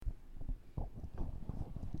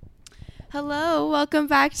Hello, welcome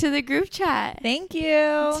back to the group chat. Thank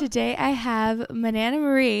you. Today I have Manana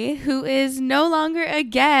Marie, who is no longer a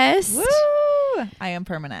guest. Woo! I am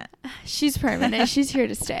permanent. She's permanent. She's here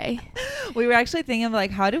to stay. We were actually thinking of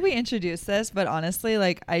like, how do we introduce this? But honestly,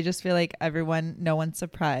 like, I just feel like no one's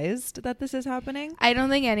surprised that this is happening. I don't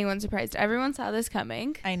think anyone's surprised. Everyone saw this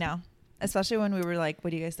coming. I know. Especially when we were like,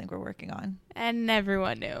 what do you guys think we're working on? And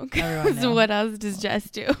everyone knew. Everyone knew. What else does Jess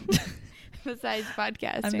do? Besides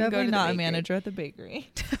podcasting. I'm definitely not a manager at the bakery.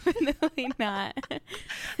 Definitely not.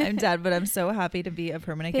 I'm dead, but I'm so happy to be a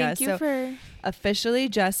permanent guest. Thank you for... Officially,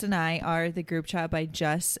 Jess and I are the group chat by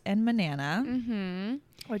Jess and Manana,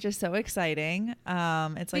 which is so exciting.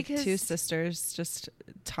 It's like two sisters just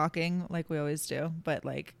talking like we always do, but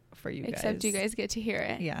like for you guys. Except you guys get to hear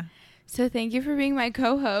it. Yeah. So thank you for being my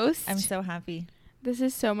co-host. I'm so happy. This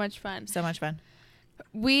is so much fun. So much fun.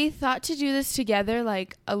 We thought to do this together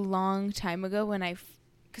like a long time ago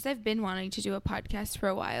because I've been wanting to do a podcast for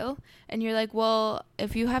a while, and you're like, well,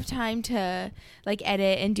 if you have time to like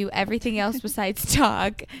edit and do everything else besides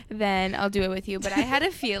talk, then I'll do it with you. But I had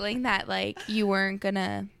a feeling that like you weren't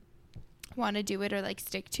gonna want to do it or like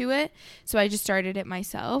stick to it, so I just started it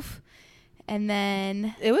myself. And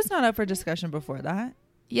then it was not up for discussion before that.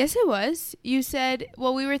 Yes, it was. You said,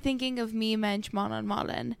 well, we were thinking of me, Mensch, Monan,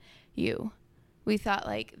 Malen, you. We thought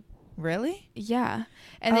like... Really? Yeah.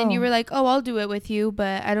 And then you were like, oh, I'll do it with you,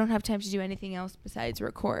 but I don't have time to do anything else besides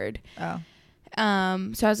record. Oh.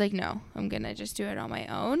 So I was like, no, I'm going to just do it on my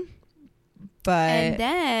own. But... And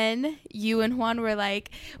then you and Juan were like,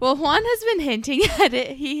 well, Juan has been hinting at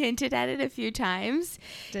it. He hinted at it a few times.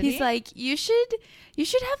 He's like, you should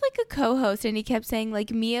have like a co-host. And he kept saying like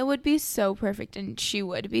Mia would be so perfect. And she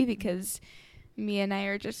would be, because Mia and I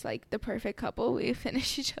are just like the perfect couple. We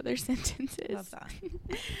finish each other's sentences. Love that.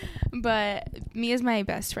 But Mia's my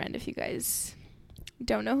best friend, if you guys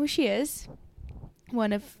don't know who she is.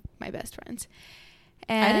 One of my best friends.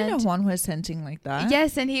 And I didn't know Juan was hinting like that.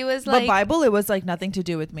 Yes, and he was like... But Bible, it was like nothing to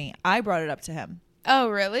do with me. I brought it up to him. Oh,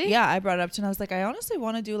 really? Yeah, I brought it up to him. I was like, I honestly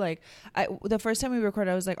want to do like... the first time we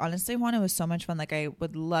recorded, I was like, honestly, Juan, it was so much fun. Like, I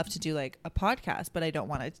would love to do like a podcast, but I don't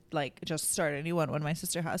want to like just start a new one when my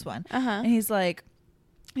sister has one. And he's like,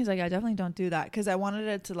 I definitely don't do that, because I wanted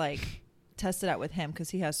it to like... test it out with him, because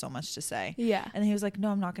he has so much to say. Yeah. And he was like, no,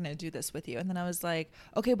 I'm not going to do this with you. And then I was like,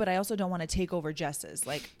 okay, but I also don't want to take over Jess's,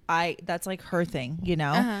 like that's like her thing, you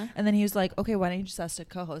know. And then he was like, okay, why don't you just ask to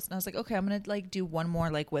co-host? And I was like, okay, I'm gonna like do one more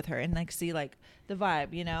like with her and like see like the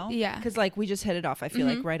vibe, you know. Yeah, because like we just hit it off, I feel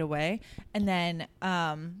like, right away. And then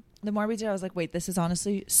the more we did, I was like, wait, this is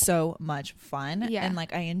honestly so much fun. Yeah. And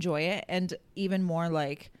like I enjoy it, and even more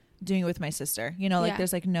like doing it with my sister, you know. Like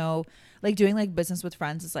there's like no like doing like business with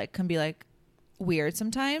friends is like can be like weird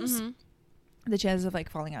sometimes. The chances of like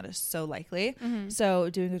falling out is so likely. So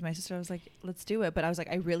doing it with my sister, I was like, let's do it. But I was like,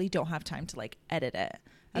 I really don't have time to like edit it.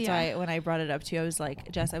 That's why when I brought it up to you, I was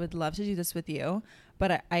like, Jess, I would love to do this with you,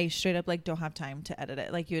 but I straight up like don't have time to edit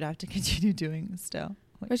it. Like you would have to continue doing still,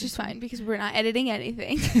 which is fine, because we're not editing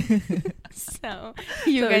anything. So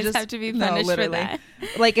you guys just have to be punished for that.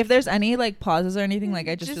 Like if there's any like pauses or anything, like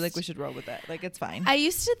I just feel like we should roll with it. Like it's fine. I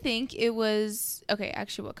used to think it was okay.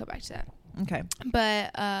 Actually, we'll come back to that. Okay.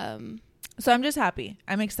 But so I'm just happy.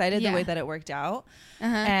 I'm excited the way that it worked out.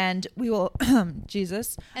 And we will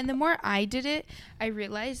Jesus. And the more I did it, I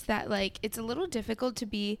realized that like it's a little difficult to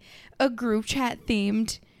be a group chat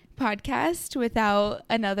themed podcast without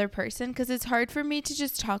another person, because it's hard for me to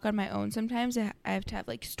just talk on my own. Sometimes I have to have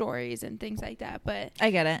like stories and things like that, but I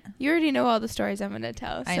get it. You already know all the stories I'm gonna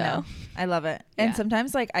tell. I know. I love it. And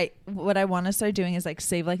sometimes like what I want to start doing is like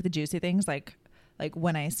save like the juicy things like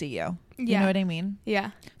when I see you. You know what I mean?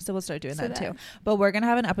 Yeah. So we'll start doing that too. But we're going to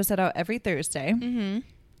have an episode out every Thursday.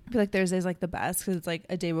 I feel like Thursday's like the best, because it's like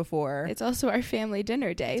a day before. It's also our family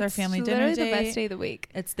dinner day. It's our family dinner day. It's literally the best day of the week.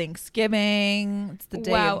 It's Thanksgiving. It's the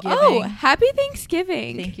day of giving. Oh, happy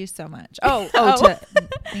Thanksgiving. Thank you so much.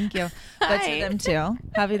 Thank you. But to them too.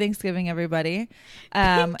 Happy Thanksgiving, everybody.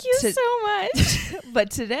 Thank you so much.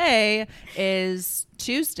 But today is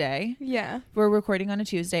Tuesday. Yeah. We're recording on a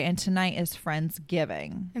Tuesday, and tonight is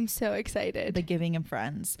Friendsgiving. I'm so excited. The giving of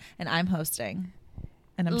friends. And I'm hosting.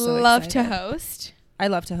 And I'm so love excited. to host. I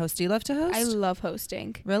love to host. Do you love to host? I love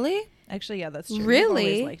hosting. Really? Actually, yeah, that's true. Really? I've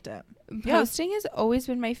always liked it. Hosting has always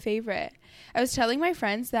been my favorite. I was telling my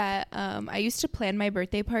friends that I used to plan my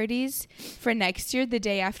birthday parties for next year the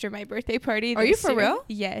day after my birthday party. Are you for real?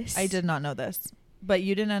 Yes. I did not know this. But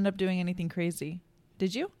you didn't end up doing anything crazy.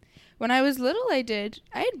 Did you? When I was little, I did.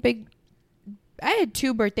 I had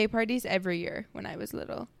 2 birthday parties every year when I was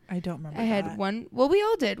little. I don't remember. I had one. Well, we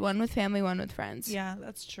all did one with family, one with friends. Yeah,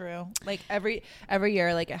 that's true. Like every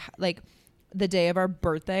year, like the day of our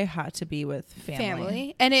birthday had to be with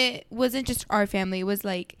family. And it wasn't just our family. It was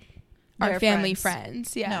like our family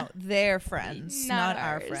friends. Yeah. No, their friends, not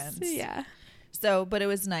our friends. Yeah. So, but it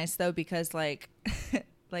was nice though, because like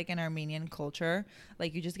like in Armenian culture,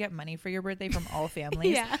 like you just get money for your birthday from all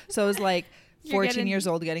families. Yeah. So it was like 14 years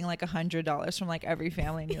old getting like $100 from like every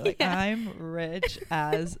family, and you're like, I'm rich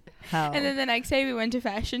as hell. And then the next day we went to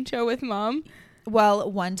fashion show with mom.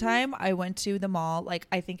 Well, one time I went to the mall, like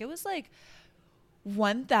I think it was like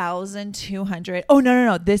 1,200. Oh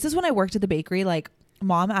no. This is when I worked at the bakery. Like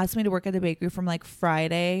mom asked me to work at the bakery from like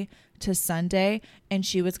Friday to Sunday, and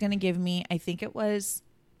she was going to give me, I think it was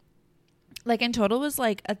like in total was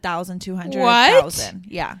like 1,200. What? 1,000.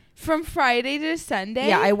 Yeah. From Friday to Sunday?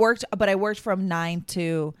 Yeah, I worked from 9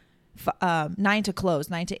 to close,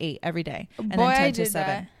 9 to 8 every day. And then 10 to 7.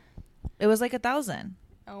 That. It was like 1,000.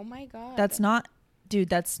 Oh my God. That's not,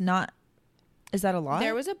 is that a lot?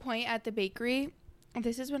 There was a point at the bakery.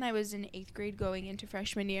 This is when I was in 8th grade going into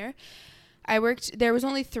freshman year. There was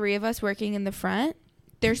only 3 of us working in the front.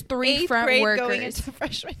 There's 3 front workers. Going into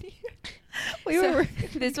freshman year.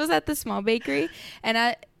 This was at the small bakery, and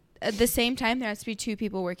at the same time there has to be 2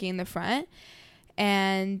 people working in the front,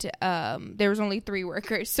 and there was only 3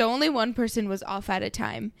 workers, so only one person was off at a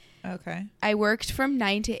time. Okay. I worked from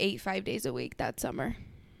 9 to 8 5 days a week that summer.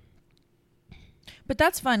 But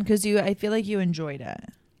that's fun because I feel like you enjoyed it.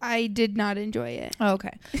 I did not enjoy it. Oh,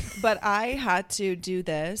 okay. But I had to do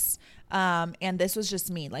this. And this was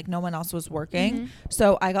just me, like no one else was working. Mm-hmm.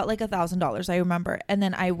 So I got like $1,000, I remember. And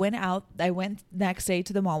then I went next day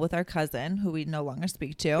to the mall with our cousin, who we no longer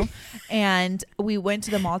speak to. And we went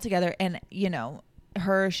to the mall together, and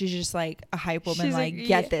she's just like a hype woman. She's like,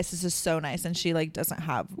 get this is so nice. And she like doesn't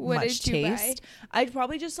have much taste. I'd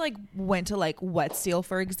probably just like went to like Wet Seal,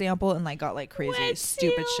 for example, and like got like crazy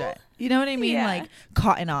stupid shit. You know what I mean? Yeah. Like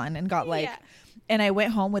Cotton On, and got like, and I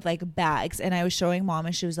went home with like bags, and I was showing mom,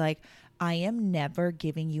 and she was like, I am never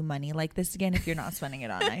giving you money like this again if you're not spending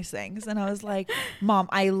it on nice things. And I was like, Mom,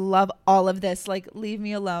 I love all of this. Like, leave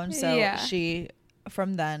me alone. So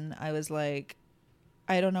from then I was like,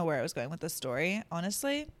 I don't know where I was going with this story.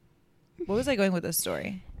 Honestly, what was I going with this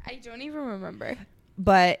story? I don't even remember.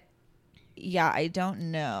 But yeah, I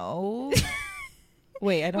don't know.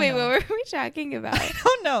 Wait, what were we talking about? I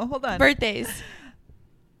don't know. Hold on. Birthdays.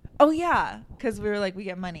 Oh yeah, because we were like, we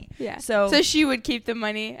get money. Yeah. So she would keep the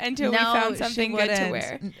money until we found something good to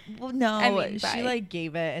wear. Well, no, she like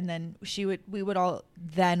gave it, and then we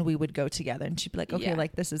would go together, and she'd be like, okay,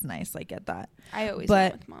 like this is nice, like get that. I always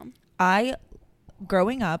went with mom.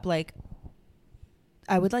 Growing up, like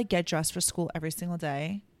I would like get dressed for school every single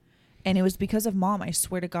day, and it was because of mom. I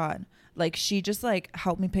swear to God. Like she just like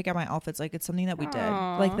helped me pick out my outfits. Like it's something that we did.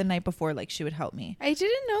 Like the night before, like she would help me. I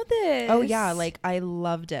didn't know this. Oh yeah, like I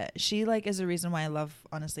loved it. She like is the reason why I love,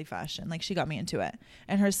 honestly, fashion. Like she got me into it,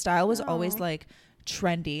 and her style was always like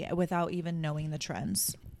trendy without even knowing the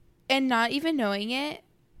trends. And not even knowing it.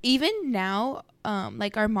 Even now,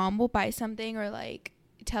 like our mom will buy something or like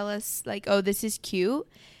tell us like, oh, this is cute,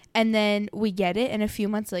 and then we get it, and a few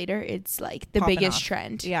months later, it's like the biggest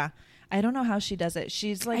trend. Yeah. I don't know how she does it.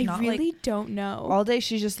 She's like, I really don't know. All day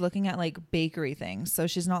she's just looking at like bakery things. So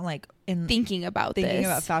she's not like thinking about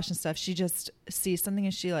fashion stuff. She just sees something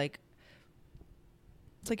and she like,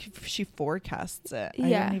 it's like she forecasts it. Yeah.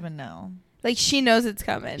 I don't even know. Like she knows it's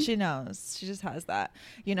coming. She knows. She just has that.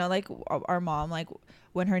 Like our mom, like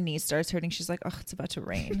when her knee starts hurting, she's like, oh, it's about to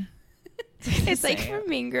rain. It's like from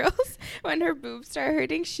Mean Girls, when her boobs start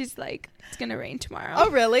hurting, she's like, it's gonna rain tomorrow. Oh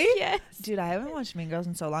really? Yes. Dude, I haven't watched Mean Girls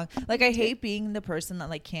in so long. Like I hate being the person that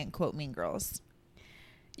like can't quote Mean Girls.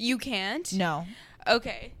 You can't? No.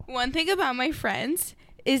 Okay. One thing about my friends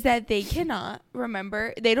is that they cannot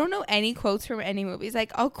remember. They don't know any quotes from any movies.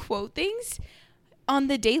 Like I'll quote things on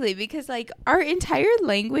the daily because like our entire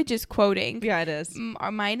language is quoting. Yeah, it is.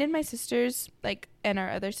 Mine and my sisters, like, and our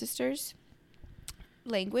other sisters'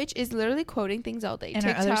 language is literally quoting things all day. And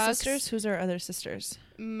TikToks, our other sisters? Who's our other sisters?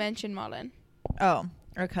 Mention Malin. Oh,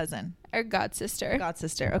 our cousin. Our god sister.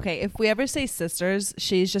 Okay, if we ever say sisters,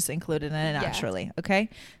 she's just included in it naturally. Yeah. Okay,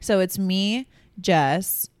 so it's me,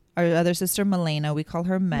 Jess, our other sister Milena, we call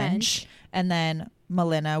her Mensch, and then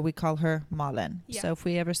Malina, we call her Malin. Yeah. So if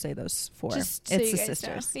we ever say those 4, it's the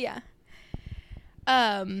sisters. Know. Yeah.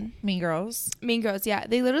 Mean Girls, yeah,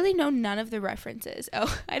 they literally know none of the references.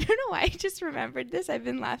 Oh, I don't know why I just remembered this. I've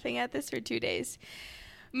been laughing at this for 2 days.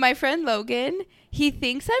 my friend Logan, he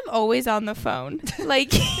thinks I'm always on the phone.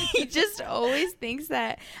 Like, he just always thinks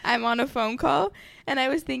that I'm on a phone call. And I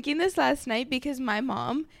was thinking this last night because my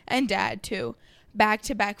mom and dad, too,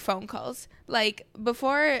 back-to-back phone calls. Like,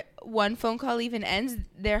 before one phone call even ends,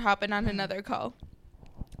 they're hopping on another call.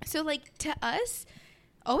 So, like, to us,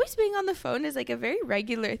 always being on the phone is, like, a very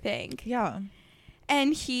regular thing. Yeah.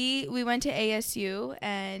 And we went to ASU,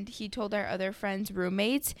 and he told our other friends'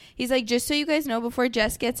 roommates, he's like, just so you guys know, before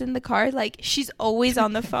Jess gets in the car, like, she's always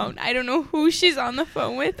on the phone. I don't know who she's on the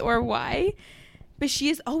phone with or why, but she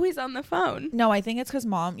is always on the phone. No, I think it's because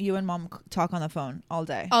you and mom talk on the phone all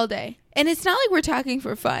day. All day. And it's not like we're talking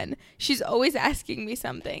for fun. She's always asking me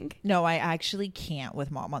something. No, I actually can't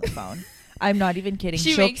with mom on the phone. I'm not even kidding.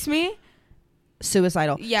 She makes me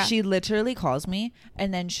suicidal. Yeah. She literally calls me,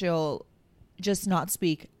 and then she'll just not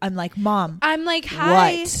speak. I'm like, Mom. I'm like,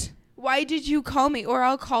 hi. What? Why did you call me? Or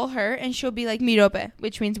I'll call her, and she'll be like, mirope,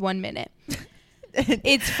 which means 1 minute.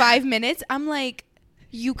 It's 5 minutes. I'm like,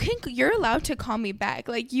 you're allowed to call me back.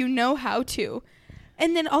 Like, you know how to.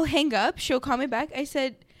 And then I'll hang up. She'll call me back.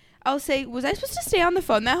 I'll say, was I supposed to stay on the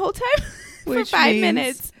phone that whole time? For 5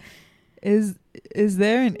 minutes. Is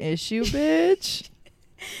there an issue, bitch?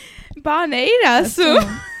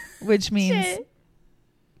 Baneirasu. Which means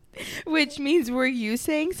Which means, were you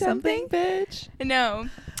saying something? Bitch? No.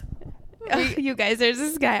 You guys, there's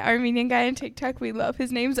this guy, Armenian guy on TikTok we love.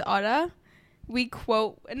 His name's Ara. We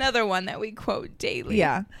quote, another one that we quote daily.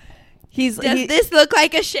 Yeah. Does this look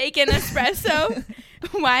like a shaken espresso?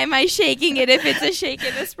 Why am I shaking it if it's a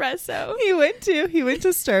shaken espresso? He went to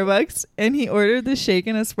Starbucks, and he ordered the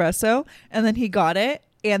shaken espresso, and then he got it,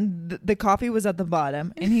 and the coffee was at the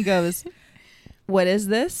bottom, and he goes, what is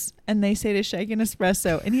this? And they say to shaken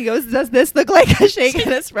espresso, and he goes, does this look like a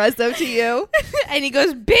shaken espresso to you? And he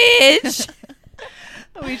goes, bitch.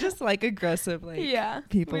 We just like aggressive, like,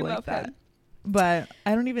 people we like love that. him. But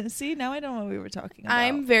I don't even see. Now I don't know what we were talking about.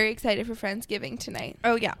 I'm very excited for Friendsgiving tonight.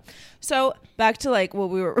 Oh, yeah. So back to like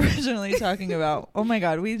what we were originally talking about. Oh, my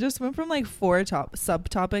God. We just went from like 4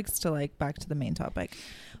 subtopics to like back to the main topic.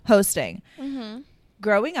 Hosting. Mm-hmm.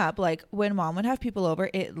 Growing up, like when mom would have people over,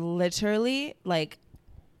 it literally like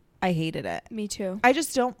I hated it. Me too. I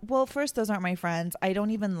just don't. Well, first, those aren't my friends. I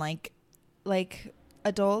don't even like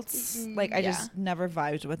adults. Like I just never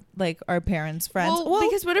vibed with like our parents' friends. Well,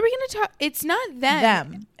 because what are we going to talk? It's not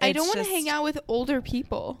them. I don't want to just hang out with older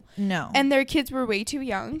people. No. And their kids were way too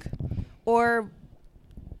young. Or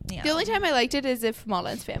yeah. The only time I liked it is if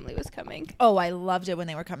Malan's family was coming. Oh, I loved it when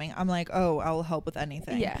they were coming. I'm like, oh, I'll help with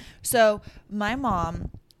anything. Yeah. So my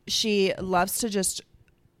mom, she loves to just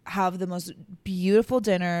have the most beautiful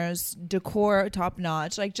dinners, decor top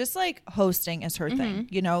notch. Like just like hosting is her thing.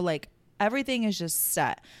 You know, like everything is just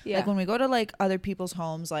set. Yeah. Like when we go to like other people's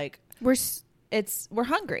homes, like we're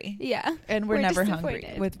hungry. Yeah. And we're never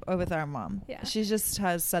hungry with our mom. Yeah. She just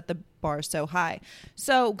has set the bar so high.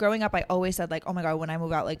 So growing up, I always said like, oh my God, when I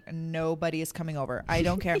move out, like nobody is coming over. I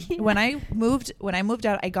don't care. When I moved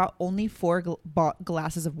out, I got only 4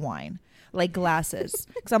 glasses of wine, like glasses.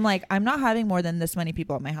 Cause I'm like, I'm not having more than this many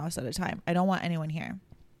people at my house at a time. I don't want anyone here.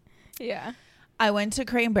 Yeah. I went to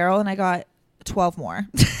Crate and Barrel and I got 12 more.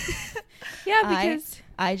 Yeah. Because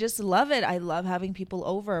I just love it. I love having people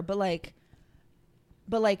over, but like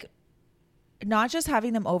not just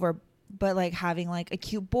having them over, but like having like a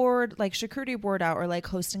cute board, like charcuterie board out, or like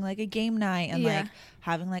hosting like a game night and like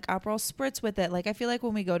having like Aperol spritz with it. Like I feel like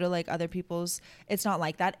when we go to like other people's, it's not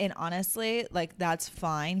like that. And honestly, like that's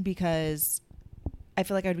fine because I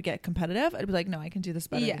feel like I'd get competitive. I'd be like, no, I can do this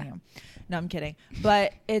better than you. No, I'm kidding.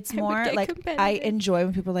 But it's more like I enjoy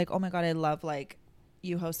when people are like, oh my God, I love like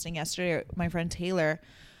you hosting yesterday. Or my friend Taylor,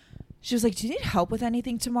 she was like, do you need help with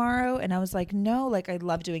anything tomorrow? And I was like, no, like I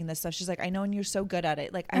love doing this stuff. She's like, I know, and you're so good at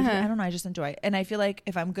it. Like I don't know, I just enjoy it. And I feel like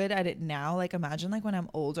if I'm good at it now, like imagine like when I'm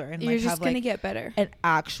older and you're like just have gonna like get better, an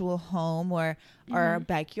actual home where our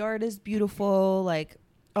backyard is beautiful. Like,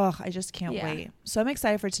 oh, I just can't wait. So I'm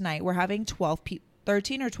excited for tonight. We're having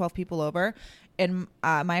 13 or 12 people over, and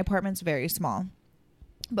my apartment's very small.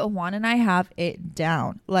 But Juan and I have it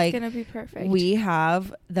down. Like, it's gonna be perfect. We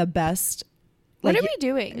have the best. What are we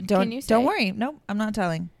doing? Can you say? Don't worry. No, I'm not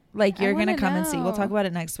telling. Like you're gonna come and see. We'll talk about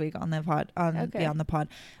it next week on the pod. On the pod.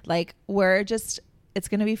 Like it's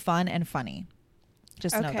gonna be fun and funny.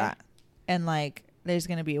 Just know that. And like there's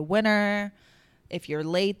gonna be a winner. If you're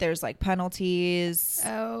late, there's like penalties.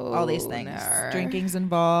 Oh, all these things. No. Drinking's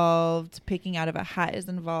involved. Picking out of a hat is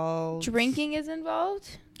involved. Drinking is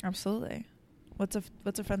involved? Absolutely. What's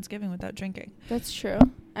a Friendsgiving without drinking? That's true.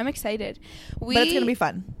 I'm excited. But it's gonna be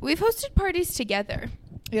fun. We've hosted parties together.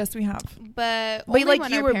 Yes, we have. But like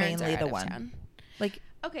you were mainly the one. Like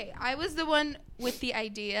Okay, I was the one with the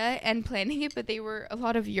idea and planning it, but they were a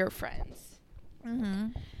lot of your friends.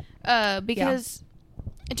 Because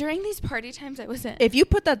during these party times, I wasn't. If you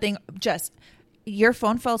put that thing, just your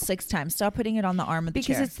phone fell 6 times. Stop putting it on the arm of the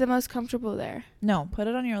chair. Because it's the most comfortable there. No, put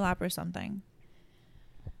it on your lap or something.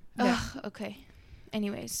 Yeah. Okay.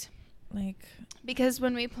 Anyways, like, because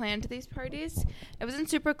when we planned these parties, I wasn't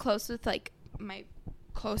super close with like my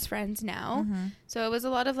close friends now, so it was a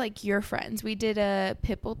lot of like your friends. We did a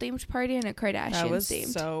Pitbull themed party and a Kardashian that was themed.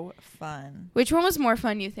 so fun. Which one was more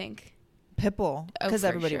fun, you think? Pitbull, because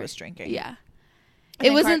everybody was drinking. Yeah, and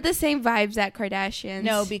it wasn't the same vibes at Kardashians.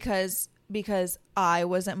 No, because I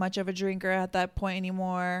wasn't much of a drinker at that point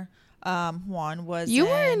anymore. Juan was. You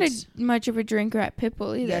weren't much of a drinker at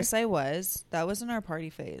Pitbull either. Yes, I was. That was in our party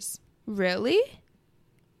phase. Really?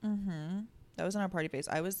 That was in our party phase.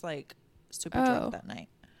 I was like super drunk that night.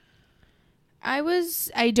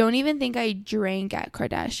 I don't even think I drank at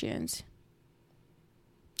Kardashians.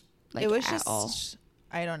 Like, it was just all.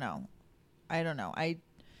 I don't know.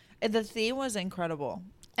 The theme was incredible.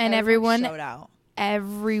 And everyone showed out.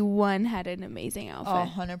 Everyone had an amazing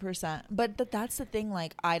outfit. 100%. But that's the thing.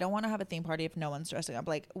 Like, I don't want to have a theme party if no one's dressing up.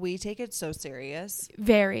 Like, we take it so serious.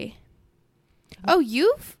 Very. Oh,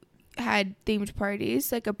 you've had themed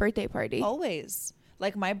parties, like a birthday party. Always.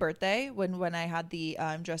 Like my birthday, when I had the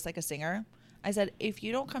dressed like a singer, I said, if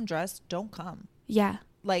you don't come dressed, don't come. Yeah.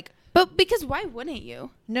 Like, but because why wouldn't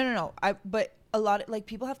you? No. But a lot of like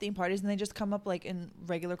people have theme parties and they just come up like in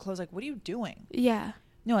regular clothes. Like, what are you doing? Yeah.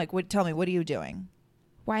 No, like, tell me, what are you doing?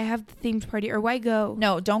 Why have the themed party or why go?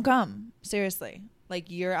 No, don't come. Seriously.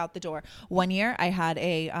 Like, you're out the door. One year I had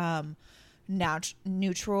a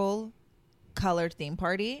neutral colored theme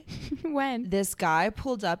party. When? This guy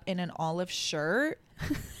pulled up in an olive shirt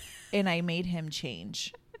and I made him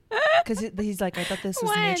change. Because he's like, I thought this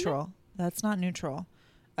was neutral. That's not neutral.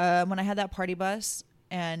 When I had that party bus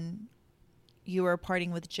and you were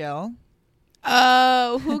partying with Jill.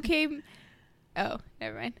 Oh, who came? Oh,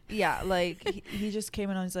 never mind. Yeah, like he just came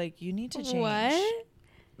in and was like, you need to change. What?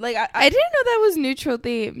 Like I didn't know that was neutral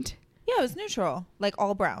themed. Yeah, it was neutral. Like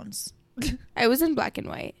all browns. I was in black and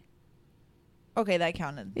white. Okay, that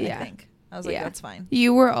counted. Yeah. I think. I was like, that's fine.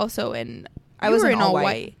 You were also in. I was in all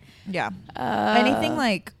white. Yeah. Anything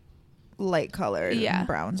like light colored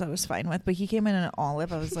browns I was fine with, but he came in an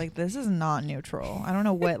olive. I was like, this is not neutral. I don't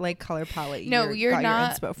know what like color palette you're got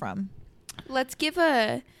not, your inspo from. Let's give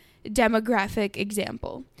a demographic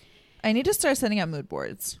example. I need to start sending out mood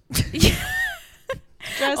boards.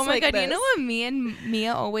 Oh my god, this. You know what me and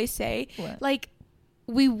Mia always say? What? Like,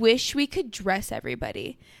 we wish we could dress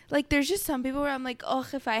everybody. Like, there's just some people where I'm like, oh,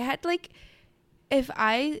 if I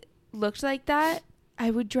looked like that,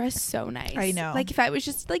 I would dress so nice. I know. Like, if I was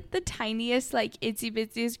just like the tiniest, like itsy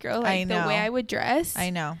bitsyest girl, like the way I would dress. I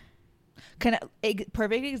know.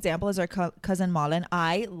 Perfect example is our cousin Malin.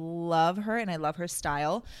 I love her and I love her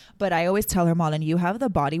style, but I always tell her, Malin, you have the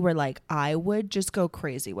body where like I would just go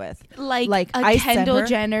crazy with, like a Kendall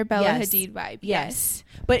Jenner, Bella Hadid vibe. Yes,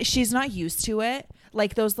 but she's not used to it.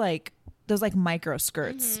 Like those micro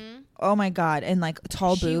skirts. Mm-hmm. Oh my god, and like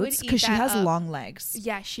tall boots because she has long legs.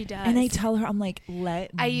 Yeah, she does. And I tell her, I'm like,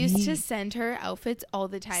 I used to send her outfits all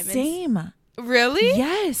the time. Same. Really?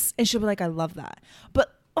 Yes, and she'll be like, I love that,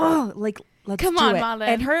 but like. Let's Come do on, it. Mala.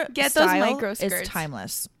 And her get style those micro skirts. is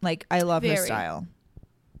timeless. Like I love her style.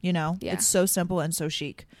 You know, it's so simple and so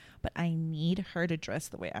chic. But I need her to dress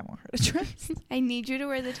the way I want her to dress. I need you to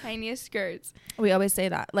wear the tiniest skirts. We always say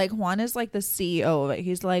that. Like Juan is like the CEO of it.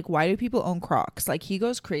 He's like, why do people own Crocs? Like he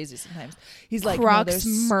goes crazy sometimes. He's like, Crocs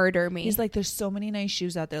murder me. He's like, there's so many nice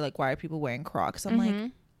shoes out there. Like, why are people wearing Crocs? I'm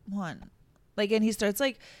like, Juan. Like, and he starts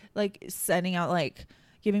like sending out like.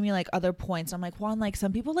 Giving me like other points. I'm like, Juan, like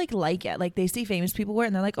some people like it. Like they see famous people wear it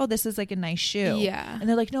and they're like, oh, this is like a nice shoe. Yeah. And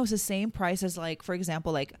they're like, no, it's the same price as like, for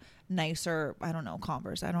example, like nicer, I don't know,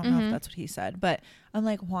 Converse. I don't know if that's what he said. But I'm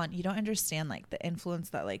like, Juan, you don't understand like the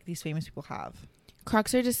influence that like these famous people have.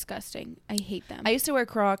 Crocs are disgusting. I hate them. I used to wear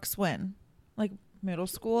Crocs when? Like middle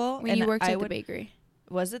school. When you worked at the bakery.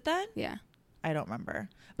 Was it then? Yeah. I don't remember.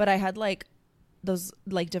 But I had like those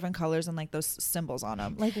like different colors and like those symbols on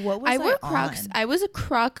them. Like what was I wore Crocs. I was a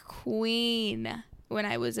Croc queen when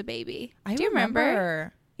I was a baby. Do you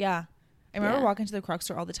remember? Yeah. I remember walking to the Croc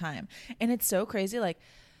store all the time. And it's so crazy. Like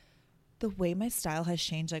the way my style has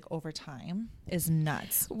changed like over time is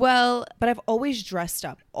nuts. Well, but I've always dressed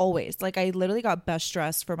up. Always. Like I literally got best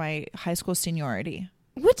dressed for my high school seniority.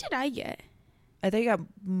 What did I get? I think I got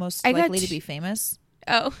most likely to be famous.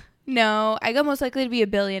 Oh. No, I got most likely to be a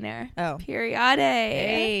billionaire. Oh. Period.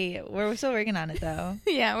 Hey, we're still working on it though.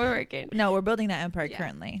 Yeah, we're working. No, we're building that empire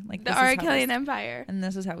currently. Like the Arkellian empire. And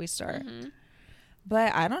this is how we start. Mm-hmm.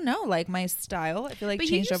 But I don't know, like my style, I feel like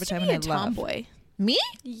changed over time, and I love. Tomboy. Me?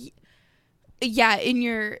 Yeah, in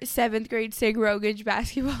your 7th grade Sig Rogage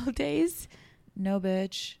basketball days. No,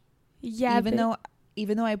 bitch. Yeah,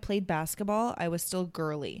 even though I played basketball, I was still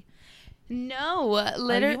girly. No,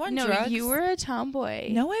 literally, no, drugs? You were a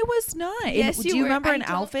tomboy. No, I was not. Yes, do you remember an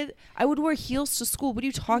outfit? I would wear heels to school. What are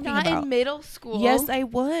you talking about? Not in middle school. Yes, I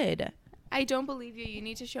would. I don't believe you. You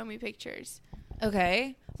need to show me pictures.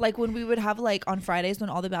 Okay. Like when we would have like on Fridays when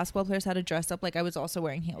all the basketball players had to dress up, like I was also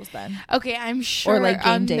wearing heels then. Okay, I'm sure. Or like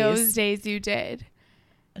game days. Those days you did.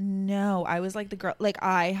 No, I was like the girl. Like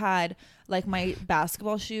I had like my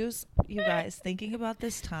basketball shoes. You guys, thinking about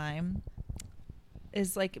this time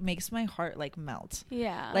is like makes my heart like melt.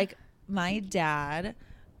 Yeah. Like my dad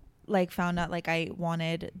like found out like I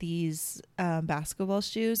wanted these basketball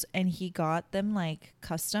shoes, and he got them like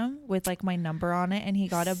custom with like my number on it, and he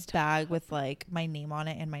got a bag with like my name on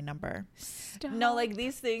it and my number. Stop. No, like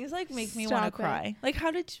these things like make me want to cry. Like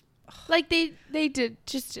how did you, like they did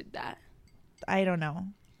that. I don't know.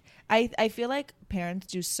 I feel like parents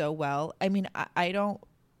do so well. I mean, I don't,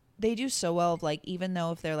 they do so well of like, even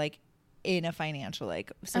though if they're like in a financial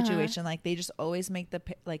like situation, like they just always make the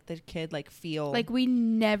kid like feel like we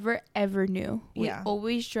never ever knew. We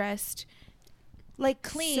always dressed like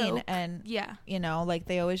clean and you know, like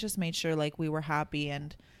they always just made sure like we were happy.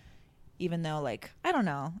 And even though like I don't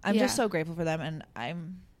know, I'm just so grateful for them, and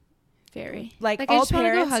I'm very like I just want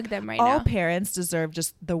to go hug them right now. All parents deserve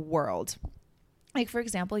just the world. Like for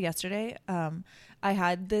example, yesterday I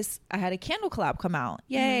had a candle collab come out.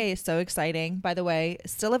 Yay. So exciting. By the way,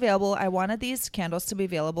 still available. I wanted these candles to be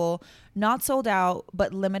available, not sold out,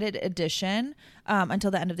 but limited edition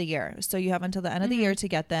until the end of the year. So you have until the end of the year to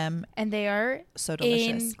get them. And they are so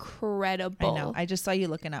delicious. Incredible. I know. I just saw you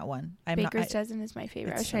looking at one. Baker's Dozen is my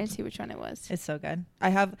favorite. I was trying to see which one it was. It's so good.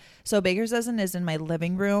 So Baker's Dozen is in my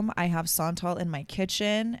living room. I have Santal in my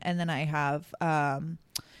kitchen. And then I have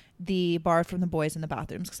the bar from the boys in the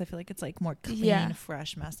bathrooms, because I feel like it's like more clean,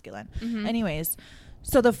 fresh, masculine. Anyways,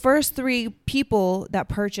 so the first 3 people that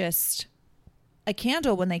purchased a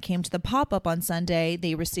candle when they came to the pop-up on Sunday,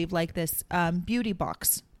 they received like this beauty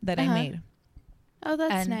box that I made. Oh,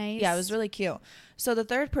 that's nice. Yeah, it was really cute. So the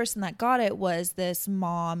third person that got it was this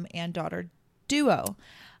mom and daughter duo.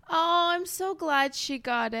 Oh, I'm so glad she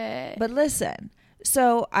got it. But listen,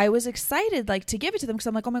 so I was excited like to give it to them, because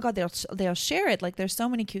I'm like, oh my God, they'll share it. Like there's so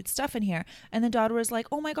many cute stuff in here. And the daughter was like,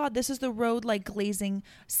 oh my God, this is the Rhode like glazing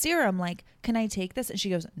serum. Like, can I take this? And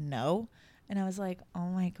she goes, no. And I was like, oh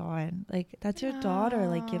my God, like that's your daughter.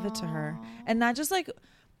 Like give it to her. And that just like,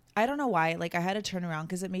 I don't know why. Like I had to turn around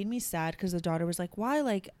because it made me sad, because the daughter was like, why?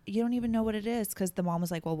 Like you don't even know what it is. Because the mom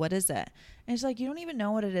was like, well, what is it? And she's like, you don't even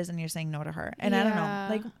know what it is, and you're saying no to her. And I don't know.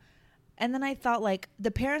 Like, and then I thought like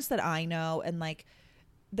the parents that I know, and like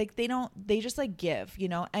they just like give, you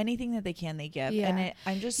know, anything that they can, they give. And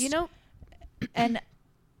I'm just, you know, and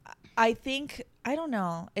I think, I don't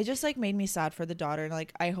know, it just like made me sad for the daughter. And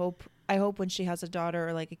like, I hope when she has a daughter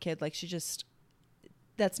or like a kid, like she just,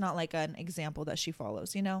 that's not like an example that she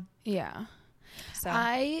follows, you know? Yeah. So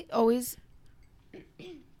I always,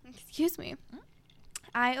 excuse me,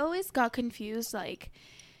 I always got confused, like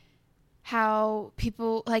how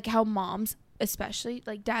people, like how moms, especially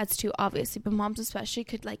like dads too, obviously, but moms especially,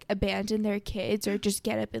 could like abandon their kids or just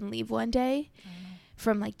get up and leave one day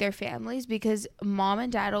from like their families, because mom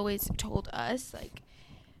and dad always told us like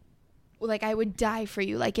I would die for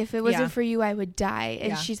you. Like if it wasn't for you, I would die.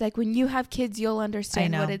 And she's like, when you have kids, you'll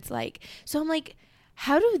understand what it's like. So I'm like,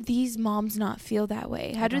 how do these moms not feel that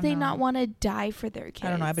way? How do they not want to die for their kids? I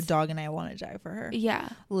don't know. I have a dog and I want to die for her. Yeah.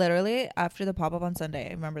 Literally after the pop-up on Sunday,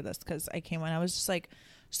 I remember this because I came and I was just like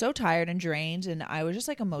so tired and drained, and I was just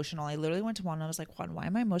like emotional. I literally went to Juan and I was like, Juan, why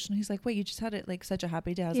am I emotional? He's like, wait, you just had it like such a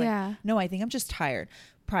happy day. I was like, no, I think I'm just tired.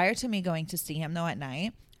 Prior to me going to see him though at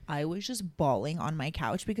night, I was just bawling on my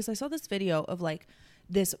couch because I saw this video of like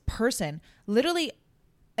this person literally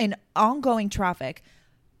in ongoing traffic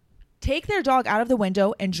take their dog out of the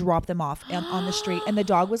window and drop them off on the street, and the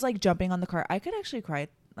dog was like jumping on the car. I could actually cry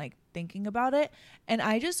like thinking about it, and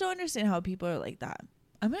I just don't understand how people are like that.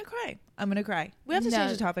 I'm gonna cry. We have to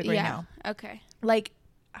change the topic right now. Okay. Like,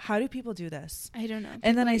 how do people do this? I don't know.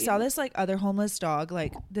 And then I saw this like other homeless dog,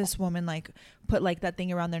 like this woman like put like that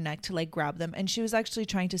thing around their neck to like grab them, and she was actually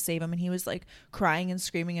trying to save him, and he was like crying and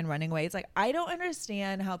screaming and running away. It's like, I don't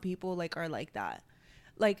understand how people like are like that.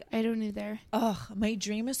 like, I don't either. My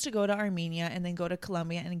dream is to go to Armenia and then go to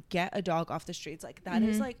Colombia and get a dog off the streets. Like, that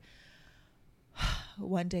is like,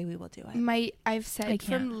 one day we will do it. I've said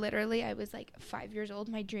from literally I was like 5 years old,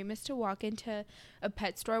 my dream is to walk into a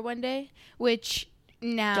pet store one day, which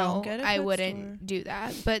now I wouldn't do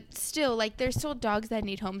that. But still, like, there's still dogs that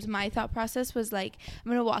need homes. My thought process was like, I'm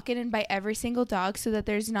going to walk in and buy every single dog so that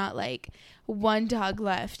there's not like one dog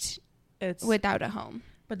left without a home.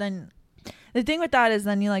 But then the thing with that is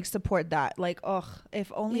then you like support that. Like,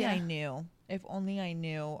 if only I knew. If only I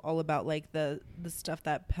knew all about like the stuff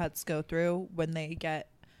that pets go through when they go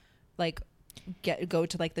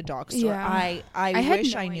to like the dog store. I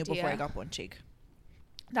wish I knew before I got Ponchik.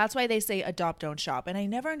 That's why they say adopt, don't shop. And I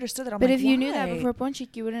never understood that. But if you knew that before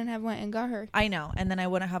Ponchik, you wouldn't have went and got her. I know. And then I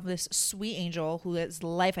wouldn't have this sweet angel whose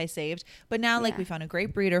life I saved. But now, like, we found a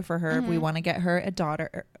great breeder for her. We want to get her a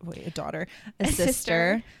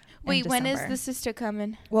sister. Wait, when is the sister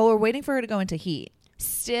coming? Well, we're waiting for her to go into heat.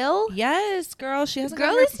 Still? Yes, girl. She hasn't.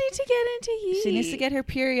 Girls need to get into heat. She needs to get her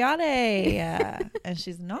period. And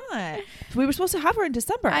she's not. We were supposed to have her in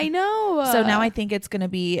December. I know. So now I think it's going to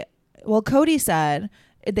be, well, Cody said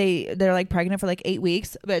they're like pregnant for like 8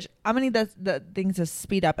 weeks, which I'm gonna need the things to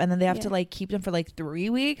speed up, and then they have to like keep them for like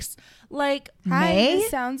 3 weeks. Like, May?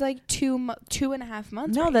 This sounds like 2.5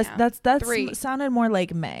 months. No, right that's 3. Sounded more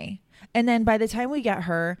like May. And then by the time we get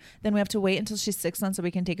her, then we have to wait until she's 6 months so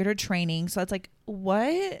we can take her to training. So it's like,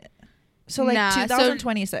 what? So like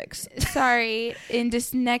 2026. Sorry, in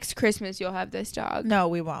this next Christmas you'll have this dog. No,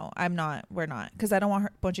 we won't. We're not, because I don't want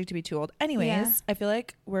her Ponchik to be too old. Anyways, I feel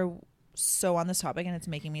like we're so on this topic and it's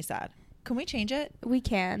making me sad. Can we change it? We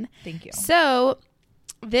can. Thank you. So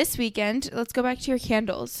this weekend, let's go back to your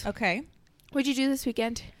candles. Okay. What'd you do this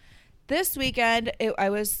weekend? This weekend,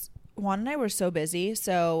 Juan and I were so busy.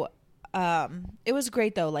 So it was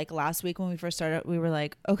great though. Like last week when we first started, we were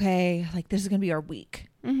like, okay, like this is gonna be our week.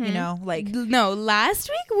 You know, like, no, last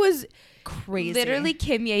week was crazy. Literally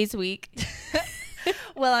Kim Ye's week.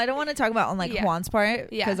 Well, I don't want to talk about on like Juan's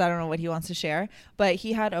part because I don't know what he wants to share, but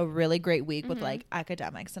he had a really great week with like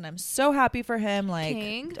academics, and I'm so happy for him.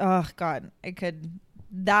 Like, oh God,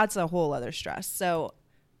 that's a whole other stress. So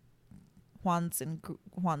Juan's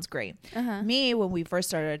great. Me, when we first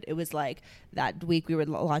started, it was like that week we were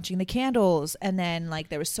launching the candles, and then like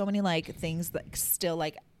there was so many like things that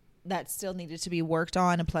still needed to be worked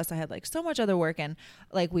on, and plus I had like so much other work, and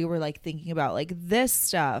like we were like thinking about like this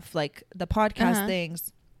stuff, like the podcast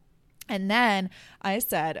things. And then I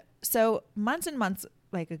said, so months and months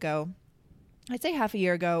like ago, I'd say half a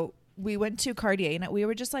year ago, we went to Cartier and we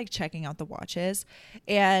were just like checking out the watches,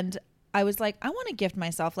 and I was like, I want to gift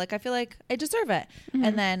myself, like I feel like I deserve it.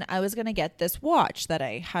 And then I was gonna get this watch that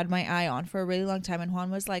I had my eye on for a really long time, and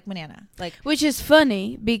Juan was like, Manana, like, which is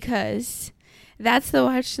funny because that's the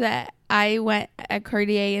watch that I went at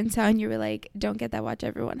Cartier and saw, and you were like, don't get that watch,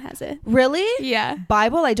 everyone has it. Really? Yeah.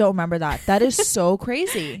 Bible, I don't remember that. That is so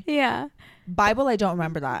crazy. Yeah. Bible, I don't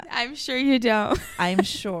remember that. I'm sure you don't. I'm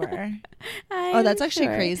sure. That's actually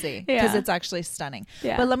crazy because it's actually stunning.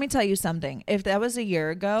 Yeah. But let me tell you something. If that was a year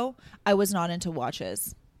ago, I was not into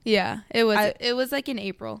watches. Yeah, it was. It was like in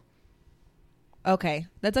April. Okay.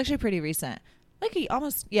 That's actually pretty recent. Like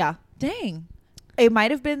dang. It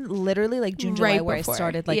might have been literally like June, July where I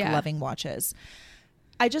started like loving watches.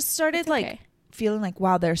 I just started feeling like,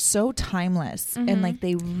 wow, they're so timeless, and like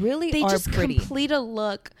they are just pretty. Complete a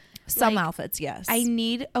look. Some outfits, yes. I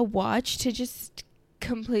need a watch to just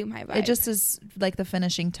complete my vibe. It just is like the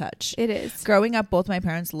finishing touch. It is. Growing up, both my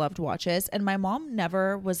parents loved watches, and my mom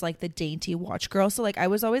never was like the dainty watch girl. So like I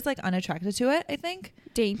was always like unattracted to it, I think.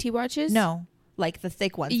 Dainty watches? No. Like the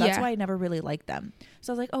thick ones. That's why I never really liked them.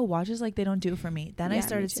 So I was like, oh, watches, like they don't do it for me. Then I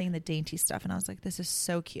started seeing the dainty stuff, and I was like, this is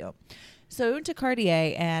so cute. So I went to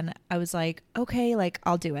Cartier, and I was like, okay, like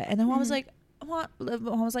I'll do it. And then Juan was like,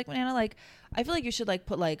 Manana, like I feel like you should like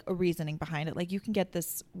put like a reasoning behind it. Like you can get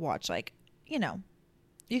this watch, like, you know,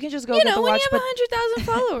 you can just go get the watch. You have 100,000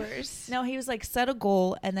 followers. No, he was like, set a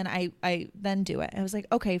goal, and then I then do it. And I was like,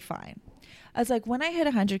 okay, fine. I was like, when I hit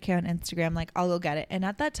 100K on Instagram, like I'll go get it. And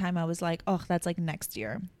at that time I was like, oh, that's like next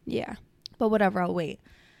year. Yeah. But whatever, I'll wait.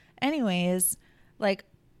 Anyways, like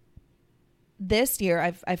this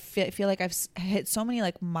year I feel like I've hit so many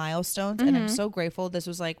like milestones, and I'm so grateful. This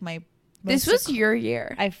was like this was your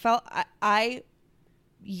year. I felt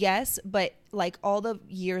yes, but like all the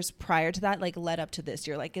years prior to that like led up to this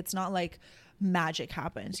year. Like it's not like magic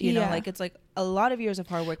happens, you know, like it's like a lot of years of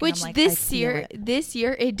hard work. Which and I'm like, this year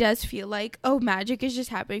it does feel like, oh, magic is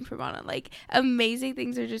just happening from on. Like amazing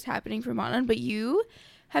things are just happening from on. But you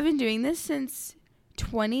have been doing this since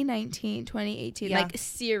 2019, 2018. Like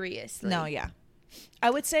seriously. No, yeah. I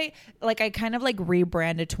would say like I kind of like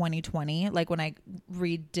rebranded 2020, like when I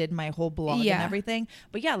redid my whole blog and everything.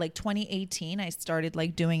 But yeah, like 2018, I started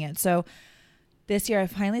like doing it. So this year I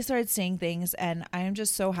finally started saying things and I am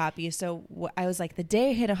just so happy. So I was like, the day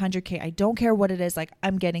I hit 100K, I don't care what it is. Like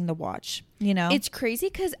I'm getting the watch, you know? It's crazy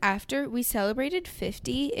because after we celebrated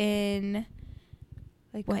 50 in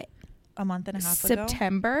like what? A month and a half ago?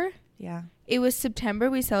 September. Yeah. It was September.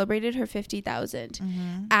 We celebrated her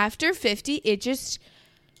 50,000. After 50,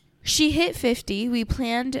 she hit 50. We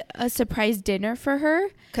planned a surprise dinner for her.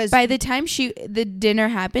 Because by the time the dinner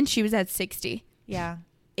happened, she was at 60. Yeah.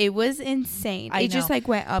 It was insane. It just like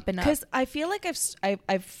went up and up. Because I feel like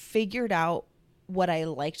I've figured out what I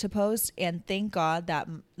like to post, and thank God that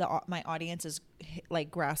my audience is like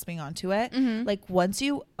grasping onto it. Like once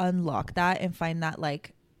you unlock that and find that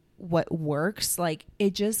like what works, like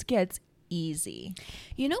it just gets easy.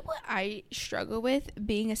 You know what I struggle with?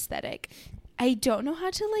 Being aesthetic. I don't know how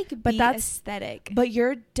to like be aesthetic. But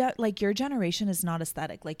your generation is not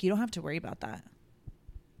aesthetic. Like you don't have to worry about that.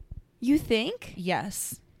 You think?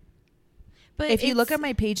 Yes. But if you look at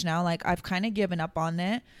my page now, like I've kind of given up on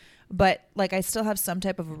it, but like I still have some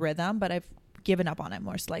type of rhythm, but I've given up on it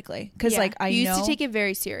most likely. Cause like I used to take it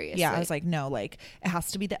very seriously. Yeah. I was like, no, like it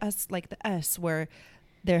has to be the S, like the S where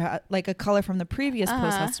there like a color from the previous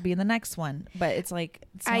post has to be in the next one. But it's like,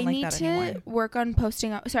 it's not like that anymore. I need to work on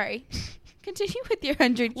posting. Sorry. Continue with your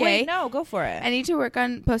 100K. Wait, no, go for it. I need to work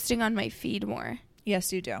on posting on my feed more.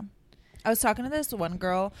 Yes, you do. I was talking to this one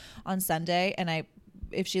girl on Sunday, and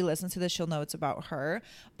if she listens to this, she'll know it's about her.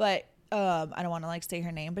 But I don't want to like say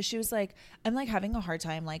her name, but she was like, I'm like having a hard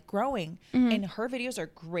time like growing, and her videos are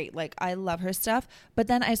great. Like I love her stuff. But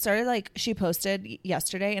then I started like, she posted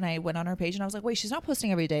yesterday, and I went on her page, and I was like, wait, she's not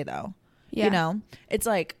posting every day though. Yeah. You know, it's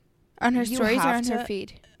like on her stories or on her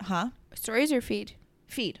feed. Huh? Stories or feed?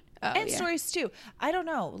 Feed. Oh, and stories too. I don't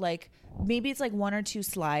know. Like maybe it's like 1 or 2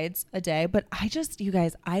 slides a day, but you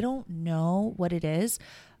guys, I don't know what it is.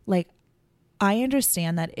 Like I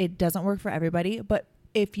understand that it doesn't work for everybody, but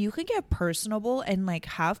if you can get personable and like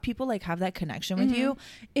have people like have that connection with you,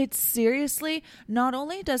 it's seriously, not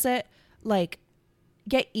only does it like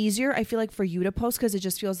get easier, I feel like for you to post because it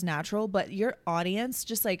just feels natural, but your audience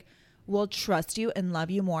just like will trust you and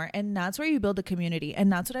love you more. And that's where you build a community.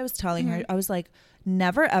 And that's what I was telling her. I was like,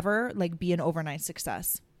 never ever like be an overnight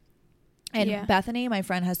success. And Bethany, my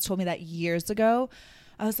friend, has told me that years ago.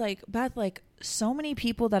 I was like, Beth, like so many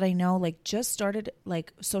people that I know like just started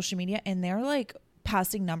like social media and they're like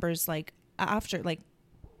passing numbers like after like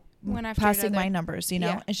passing my numbers, you know?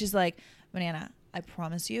 Yeah. And she's like, Manana, I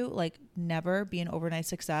promise you, like never be an overnight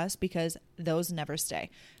success because those never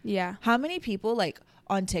stay. Yeah. How many people like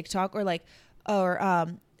on TikTok or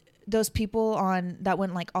those people on that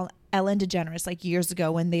went like on Ellen DeGeneres like years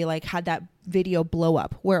ago when they like had that video blow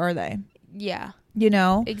up? Where are they? Yeah. You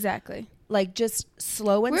know? Exactly. Like just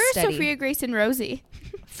slow and steady. Where's Sophia Grace and Rosie?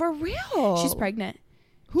 For real? She's pregnant.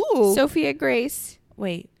 Who? Sophia Grace.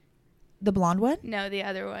 Wait. The blonde one? No, the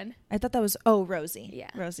other one. I thought that was Rosie. Yeah.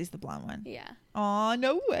 Rosie's the blonde one. Yeah. Oh,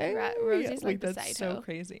 no way. Rosie's like the side that's hoe. So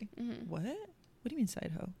crazy. What? What do you mean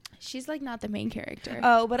side hoe? She's like not the main character.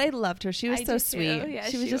 Oh, but I loved her. She was so sweet. Yeah,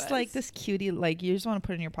 she was just like this cutie, like you just want to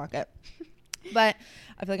put in your pocket. But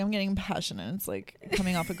I feel like I'm getting passionate. It's like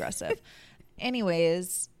coming off aggressive.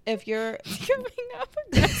 Anyways, if you're coming off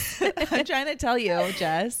aggressive, I'm trying to tell you,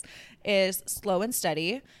 Jess, is slow and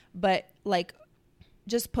steady, but like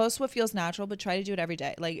just post what feels natural, but try to do it every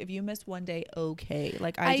day. Like if you miss one day, okay.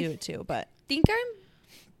 Like I do it too, but I think I'm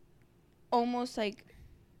almost like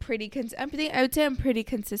I would say I'm pretty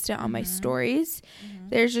consistent on my stories.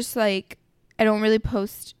 There's just like I don't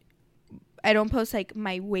post like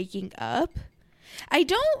my waking up. I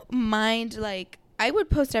don't mind like I would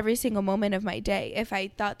post every single moment of my day if I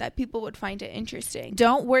thought that people would find it interesting.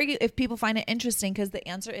 Don't worry if people find it interesting, because the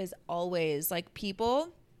answer is always like people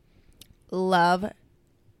love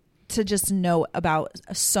to just know about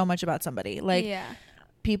so much about somebody. Like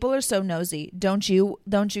people are so nosy. Don't you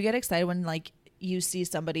get excited when like you see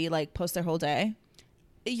somebody like post their whole day?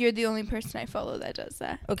 You're the only person I follow that does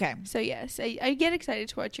that. Okay. So yes, I get excited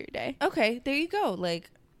to watch your day. Okay, there you go. Like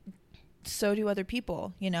so do other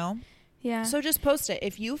people, you know? Yeah. So just post it.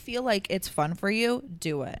 If you feel like it's fun for you,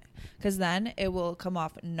 do it. Because then it will come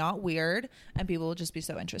off not weird and people will just be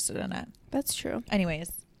so interested in it. That's true.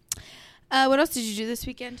 Anyways. What else did you do this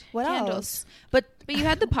weekend? What Candles. else? But you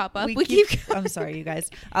had the pop-up. I'm sorry, you guys.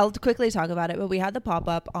 I'll quickly talk about it. But we had the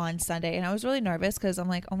pop-up on Sunday. And I was really nervous because I'm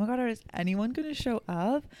like, oh my God, is anyone going to show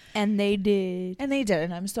up? And they did. And they did.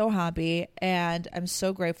 And I'm so happy. And I'm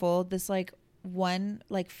so grateful. This like one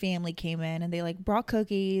like family came in and they like brought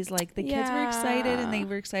cookies. Like the kids were excited and they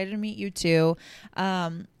were excited to meet you too.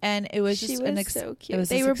 And it was just so cute.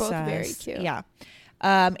 They were both very cute. Yeah.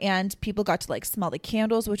 And people got to like smell the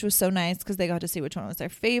candles, which was so nice because they got to see which one was their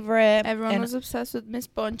favorite. Everyone was obsessed with Miss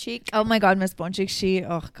Ponchik. Oh my God, Miss Ponchik.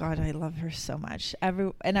 Oh God, I love her so much.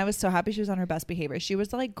 And I was so happy she was on her best behavior. She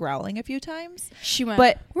was like growling a few times. She went,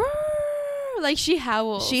 but like she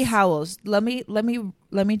howls. She howls. Let me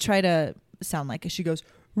try to sound like it. She goes,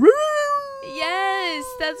 Roo! Yes,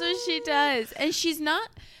 that's what she does. And she's not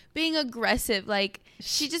being aggressive. Like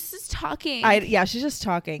she just is talking. She's just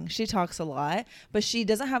talking. She talks a lot, but she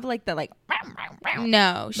doesn't have like the like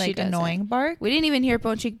no, like she annoying bark. We didn't even hear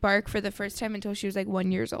Ponchik bark for the first time until she was like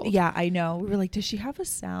 1 year old. Yeah, I know. We were like, does she have a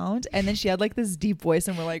sound? And then she had like this deep voice,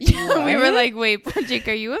 and we're like, we were like, wait, Ponchik,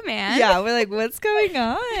 are you a man? Yeah, we're like, what's going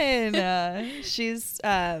on? She's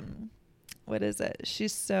what is it?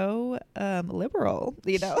 She's so liberal,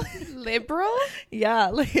 you know. Liberal? Yeah,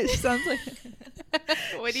 like it sounds like.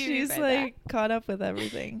 What do you She's mean by like that? Caught up with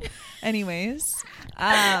everything. Anyways,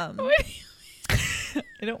 I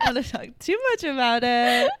don't want to talk too much about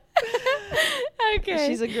it. Okay.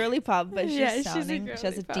 She's a girly pop, but she has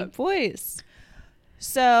a pop. deep voice.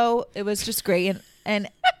 So it was just great, and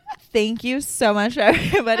thank you so much for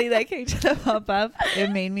everybody that came to the pop-up. It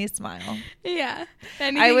made me smile. Yeah.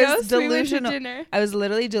 I was else? delusional. We went to dinner. I was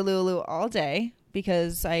literally delulu all day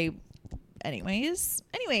because Anyways,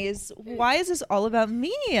 why is this all about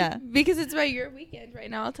me? Because it's about your weekend right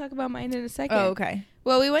now. I'll talk about mine in a second. Oh, okay.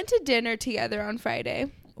 Well, we went to dinner together on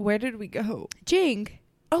Friday. Where did we go? Jing.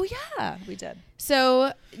 Oh, yeah, we did.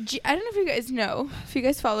 So, I don't know if you guys know. If you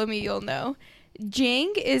guys follow me, you'll know.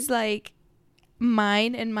 Jing is like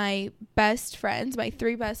mine and my best friends, my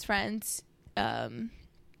 3 best friends,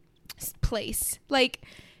 place. Like,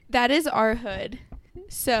 that is our hood.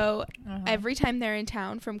 So every time they're in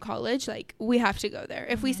town from college, like we have to go there.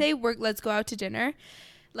 If we say let's go out to dinner,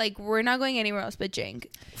 like we're not going anywhere else but Jing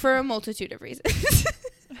for a multitude of reasons.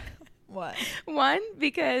 What? One,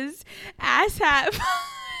 because asshat.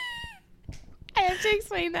 I have to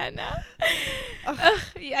explain that now.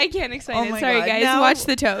 I can't explain it. Sorry, God. guys. Now, watch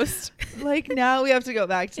the toast. Like now we have to go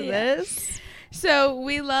back to this. So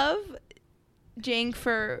we love Jing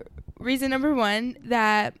for reason number 1,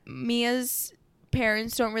 that Mia's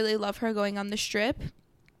parents don't really love her going on the strip,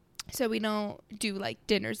 so we don't do like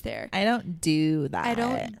dinners there. I don't do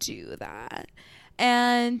that.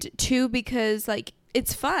 And 2, because like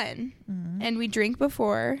it's fun, and we drink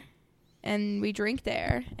before and we drink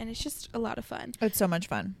there, and it's just a lot of fun. It's so much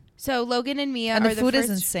fun. So Logan and Mia and are the food is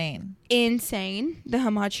insane. The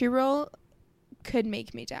hamachi roll could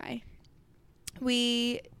make me die.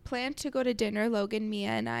 We planned to go to dinner, Logan, Mia,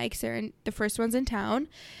 and I, because they're the first ones in town.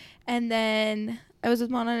 And then I was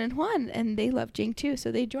with Manan and Juan, and they love Jing too,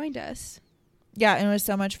 so they joined us. Yeah, and it was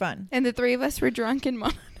so much fun. And the 3 of us were drunk, and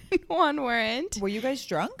Manan and Juan weren't. Were you guys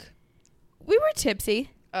drunk? We were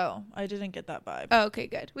tipsy. Oh, I didn't get that vibe. Oh, okay,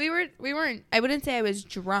 good. We weren't. I wouldn't say I was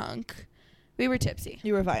drunk. We were tipsy.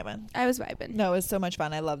 You were vibing. I was vibing. No, it was so much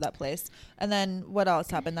fun. I love that place. And then what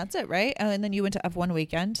else happened? That's it, right? And then you went to F1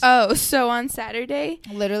 weekend. Oh, so on Saturday.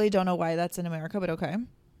 Literally don't know why that's in America, but okay.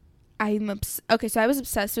 Okay, so I was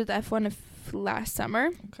obsessed with F1 last summer.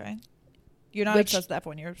 Okay. You're not obsessed with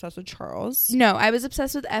F1. You're obsessed with Charles. No, I was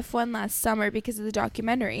obsessed with F1 last summer because of the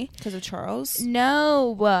documentary. Because of Charles?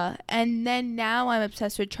 No. And then now I'm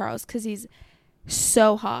obsessed with Charles because he's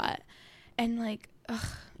so hot. And like,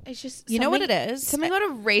 it's just... You know what it is? Something about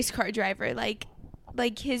a race car driver. Like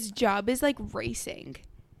his job is like racing.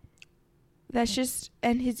 That's just...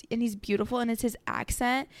 And he's beautiful, and it's his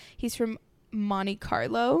accent. He's from Monte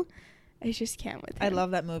Carlo. I just can't with him. I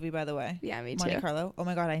love that movie, by the way. Yeah, me too. Monte Carlo. Oh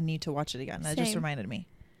my God, I need to watch it again. That just reminded me.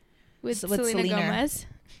 With Selena Gomez.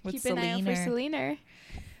 Keep an eye out for Selena.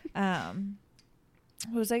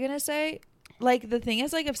 What was I going to say? Like, the thing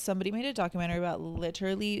is, like, if somebody made a documentary about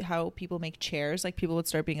literally how people make chairs, like, people would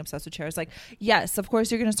start being obsessed with chairs. Like, yes, of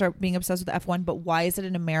course you're going to start being obsessed with F1, but why is it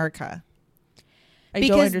in America? I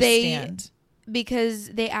don't understand. Because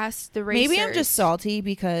they asked the racers. Maybe I'm just salty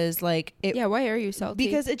because, like... Yeah, why are you salty?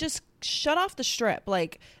 Because it just shut off the strip,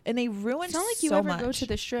 like, and they ruined so much. It's not like you ever go to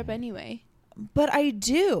the strip anyway. But I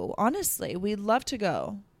do, honestly. We'd love to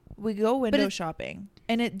go. We go window shopping.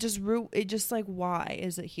 And it just, like, why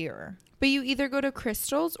is it here? But you either go to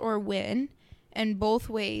Crystal's or Wynn, and both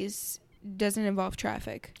ways doesn't involve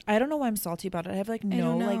traffic. I don't know why I'm salty about it. I have, like,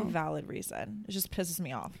 no, like, valid reason. It just pisses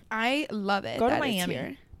me off. I love it. Go to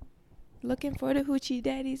Miami. Looking for the hoochie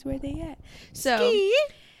daddies. Where they at? So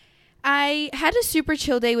I had a super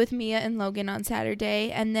chill day with Mia and Logan on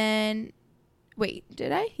Saturday, and then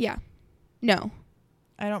did I? Yeah. No.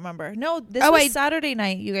 I don't remember. No, this was Saturday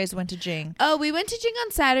night. You guys went to Jing. Oh, we went to Jing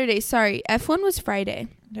on Saturday. Sorry. F1 was Friday.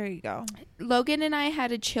 There you go. Logan and I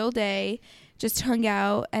had a chill day, just hung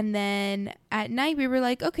out, and then at night we were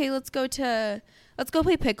like, okay, let's go play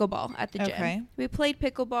pickleball at the gym. Okay. We played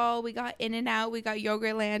pickleball. We got in and out. We got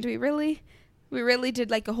Yogurtland. We really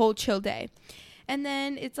did like a whole chill day. And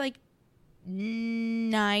then it's like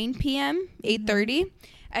 9 p.m., 8:30.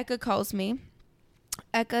 Eka calls me.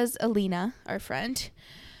 Eka's Alina, our friend.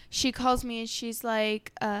 She calls me and she's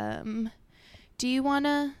like, do you want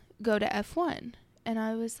to go to F1? And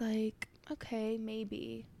I was like, okay,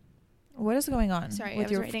 maybe. What is going on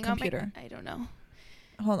with your computer? I don't know.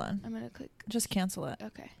 Hold on. I'm going to click. Just cancel it.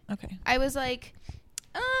 Okay. I was like,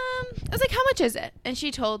 how much is it? And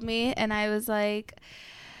she told me, and I was like,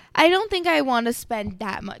 I don't think I want to spend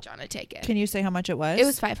that much on a ticket. Can you say how much it was? It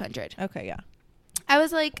was $500. Okay, yeah. I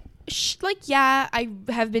was like, yeah, I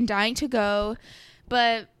have been dying to go,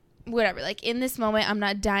 but whatever. Like, in this moment, I'm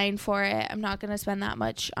not dying for it. I'm not going to spend that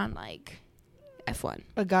much on, like, F1.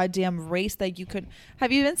 A goddamn race that you could...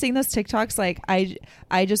 Have you been seeing those TikToks? Like,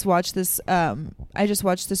 I just watched this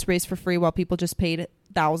race for free while people just paid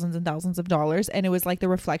thousands and thousands of dollars, and it was like the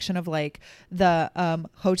reflection of like the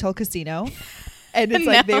hotel casino. And it's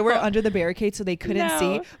like they were under the barricade so they couldn't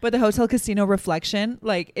see, but the hotel casino reflection,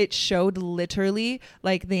 like it showed literally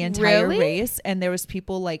like the entire race, and there was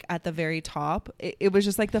people like at the very top. It was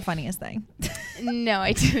just like the funniest thing. No,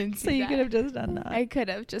 I didn't see so you could have just done that. I could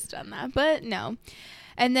have just done that, but no.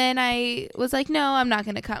 And then I was like, no, I'm not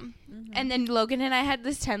going to come. Mm-hmm. And then Logan and I had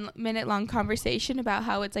this 10-minute long conversation about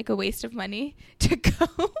how it's like a waste of money to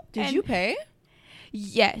go. Did you pay?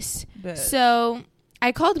 Yes. So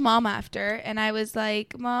I called Mom after, and I was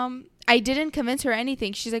like, Mom, I didn't convince her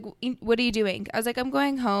anything. She's like, what are you doing? I was like, I'm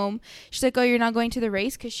going home. She's like, oh, you're not going to the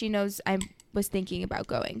race? Because she knows I was thinking about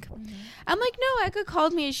going. Mm-hmm. I'm like, no. Eka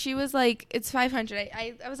called me, and she was like, it's $500.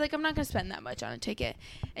 I was like, I'm not going to spend that much on a ticket.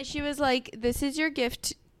 And she was like, this is your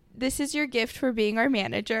gift. This is your gift for being our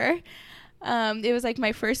manager. It was like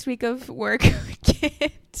my first week of work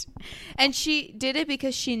gift. And she did it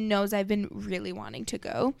because she knows I've been really wanting to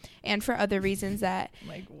go, and for other reasons that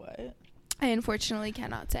like what I unfortunately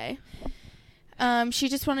cannot say. She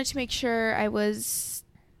just wanted to make sure I was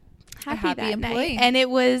happy that employee. Night, and it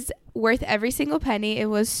was worth every single penny. It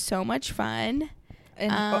was so much fun.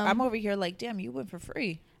 And I'm over here like, damn, you went for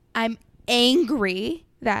free. I'm angry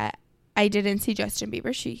that I didn't see Justin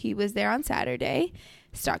Bieber. He was there on Saturday.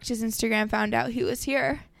 Stalked his Instagram, found out he was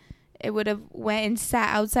here. It would have went and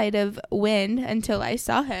sat outside of Wynn until I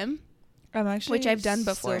saw him. I'm actually, which I've done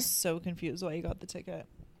before. So confused why you got the ticket.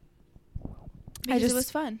 Because it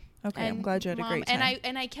was fun. Okay, and I'm glad you had a great time.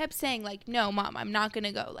 And I kept saying like, no, Mom, I'm not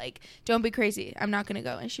gonna go. Like, don't be crazy. I'm not gonna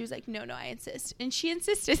go. And she was like, no, I insist. And she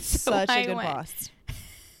insisted. So such a good boss.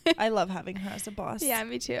 I love having her as a boss. Yeah,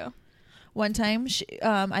 me too. One time,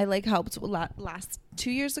 I like helped last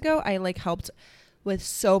 2 years ago. I like helped with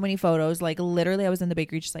so many photos. Like literally, I was in the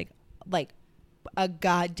bakery just like a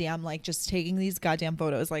goddamn like just taking these goddamn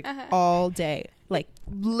photos like all day. Like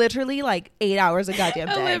literally like 8 hours a goddamn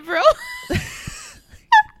day. A liberal.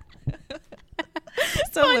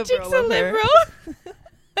 So Ponchik's a liberal.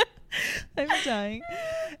 I'm dying.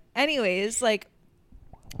 Anyways, like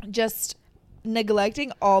just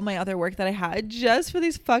neglecting all my other work that I had just for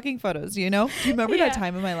these fucking photos, you know? Do you remember that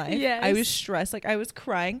time in my life? Yes. I was stressed. Like I was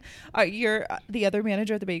crying. You're the other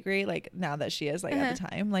manager at the bakery, like now that she is, like at the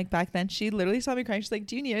time, like back then she literally saw me crying. She's like,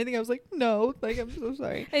 do you need anything? I was like, no, like I'm so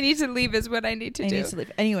sorry. I need to leave is what I need to do. I need to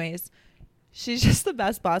leave. Anyways, she's just the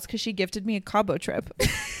best boss because she gifted me a Cabo trip.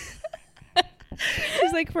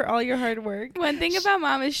 She's like, for all your hard work. One thing about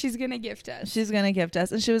Mom is she's gonna gift us.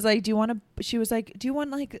 And she was like, do you want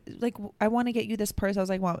like I want to get you this purse. I was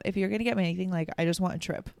like, well, if you're gonna get me anything, like I just want a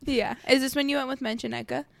trip. Yeah. Is this when you went with Mensch and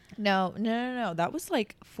Eka? No. That was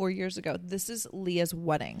like 4 years ago. This is Leah's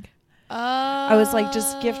wedding. Oh. I was like,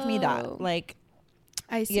 just gift me that. Like,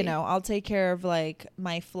 I see. You know, I'll take care of like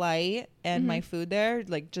my flight and my food there.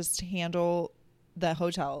 Like, just handle the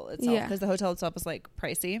hotel itself because the hotel itself is like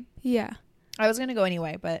pricey. Yeah. I was gonna go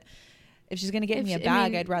anyway, but if she's gonna get me a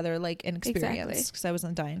bag, I'd rather like an experience because I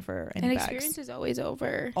wasn't dying for any bags. An experience is always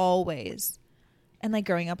over. Always. And like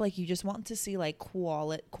growing up, like you just want to see like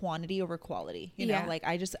quantity over quality, you know? Like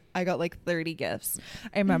I got like 30 gifts.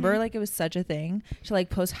 I remember like it was such a thing to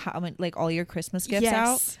like post how many, like all your Christmas gifts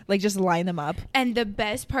out, like just line them up. And the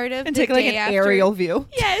best part of and take like an aerial view.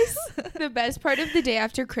 Yes. The best part of the day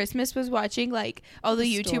after Christmas was watching like all the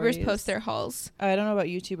YouTubers post their hauls. I don't know about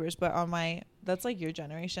YouTubers, but that's like your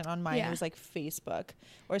generation. On mine, it was like Facebook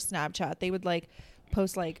or Snapchat. They would like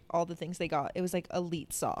post like all the things they got. It was like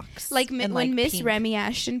elite socks. Like when Miss Remy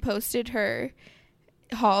Ashton posted her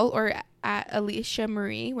haul, or at Alicia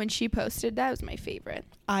Marie, when she posted that, was my favorite.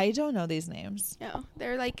 I don't know these names. No,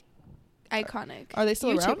 they're like iconic. Are they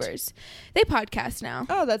still YouTubers around? They podcast now.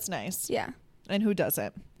 Oh, that's nice. Yeah. And who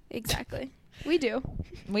doesn't? Exactly. We do.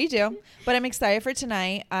 We do. But I'm excited for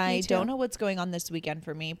tonight. I don't know what's going on this weekend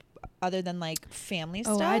for me other than like family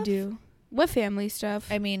stuff. Oh, I do. What family stuff?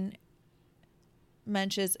 I mean,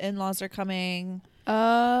 Mensch's in-laws are coming.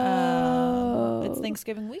 Oh. It's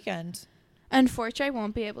Thanksgiving weekend. Unfortunately, I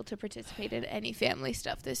won't be able to participate in any family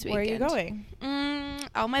stuff this weekend. Where are you going?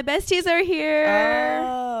 All my besties are here.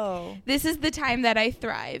 Oh. This is the time that I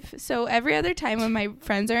thrive. So every other time when my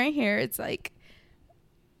friends aren't here, it's like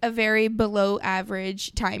a very below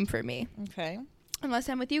average time for me. Okay. Unless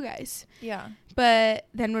I'm with you guys. Yeah. But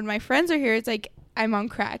then when my friends are here, it's like I'm on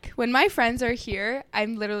crack. When my friends are here,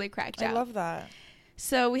 I'm literally cracked out. I love that.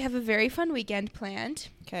 So we have a very fun weekend planned.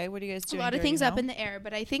 Okay, what are you guys doing? A lot of things up in the air,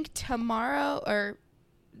 but I think tomorrow, or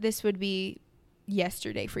this would be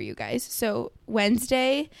yesterday for you guys. So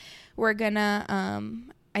Wednesday, we're gonna,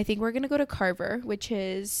 I think we're gonna go to Carver, which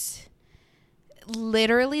is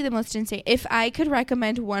literally the most insane. If I could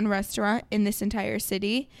recommend one restaurant in this entire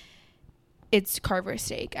city, it's Carver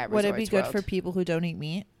Steak at Resorts World. Would it be good for people who don't eat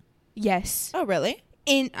meat? Yes. Oh, really?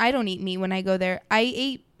 I don't eat meat when I go there.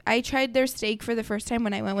 I tried their steak for the first time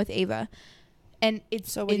when I went with Ava, and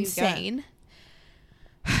it's insane.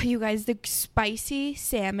 You guys, the spicy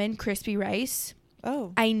salmon crispy rice.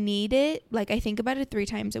 Oh. I need it. Like, I think about it 3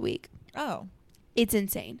 times a week. Oh. It's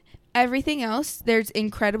insane. Everything else, there's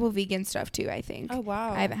incredible vegan stuff too, I think. Oh,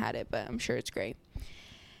 wow. I haven't had it, but I'm sure it's great.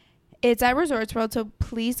 It's at Resorts World, so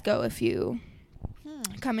please go if you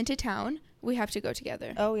come into town. We have to go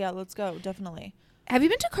together. Oh, yeah, let's go. Definitely. Have you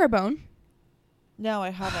been to Carbone? No, I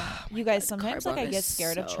haven't. You guys, sometimes like I get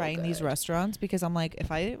scared of trying these restaurants because I'm like,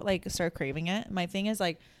 if I like start craving it, my thing is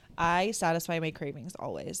like I satisfy my cravings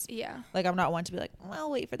always. Yeah. Like I'm not one to be like,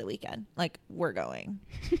 well, wait for the weekend. Like we're going.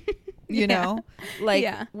 You know? Like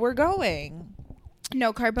we're going.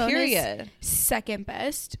 No, Carbone is second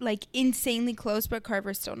best. Like insanely close, but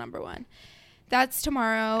Carver's still number 1. That's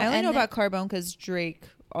tomorrow. I only know about Carbone because Drake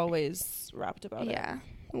always rapped about it. Yeah.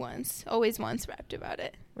 Always once rapped about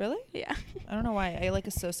it. Really? Yeah. I don't know why. I like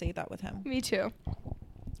associate that with him. Me too.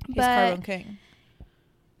 He's Carbone King.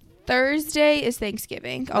 Thursday is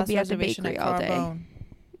Thanksgiving. I'll be at the bakery all day.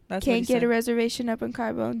 Can't get a reservation up in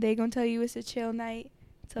Carbone. They gonna tell you it's a chill night.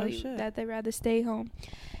 Tell you that they'd rather stay home.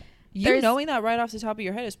 You knowing that right off the top of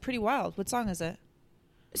your head is pretty wild. What song is it?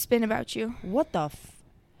 Spin About You. What the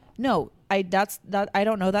No, I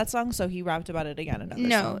don't know that song, so he rapped about it again.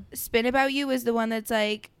 Song. Spin About You is the one that's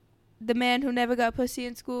like the man who never got pussy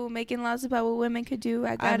in school, making laws about what women could do.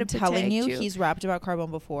 I'm telling you, he's rapped about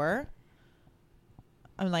Carbone before.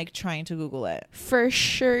 I'm like trying to Google it. For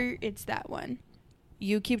sure, it's that one.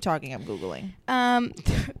 You keep talking. I'm Googling.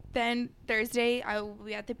 Then Thursday, I will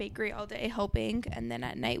be at the bakery all day helping, and then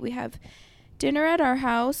at night we have dinner at our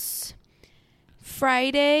house.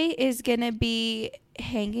 Friday is gonna be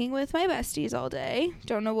hanging with my besties all day.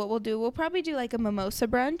 Don't know what we'll do. We'll probably do like a mimosa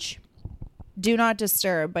brunch. Do Not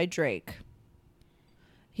Disturb by Drake.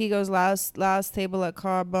 He goes last table at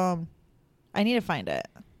Carbone. I need to find it.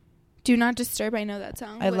 Do Not Disturb. I know that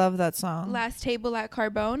song. I love that song. Last table at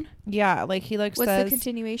Carbone. Yeah, like he like What's says. What's the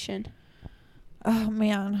continuation? Oh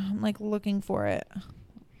man, I'm like looking for it.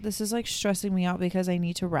 This is like stressing me out because I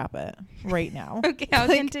need to rap it right now. Okay, I'll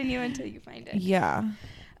continue until you find it. Yeah.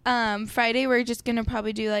 Friday we're just gonna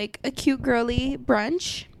probably do like a cute girly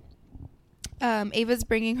brunch. Ava's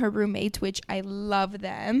bringing her roommates, which I love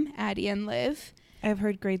them, Addie and Liv. I've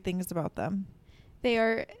heard great things about them.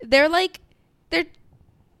 They're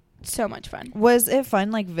so much fun. Was it fun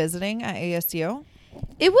like visiting at ASU?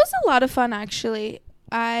 It was a lot of fun actually.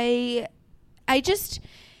 I just,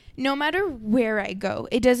 no matter where I go,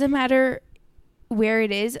 it doesn't matter where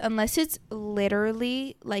it is unless it's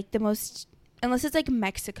literally like unless it's like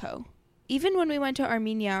Mexico. Even when we went to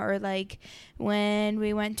Armenia or when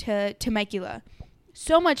we went to Temecula.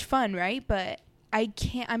 So much fun, right? But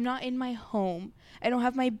I'm not in my home. I don't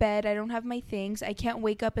have my bed. I don't have my things. I can't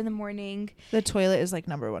wake up in the morning. The toilet is like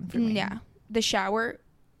number 1 for me. Yeah. The shower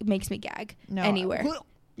makes me gag anywhere.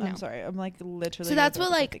 I'm sorry. I'm like literally. So that's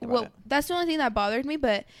that's the only thing that bothered me.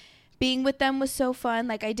 But being with them was so fun.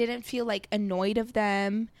 Like I didn't feel like annoyed of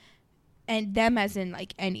them, and them as in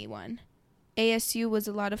like anyone. ASU was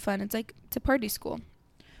a lot of fun. It's a party school.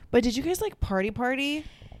 But did you guys like party?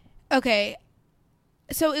 Okay.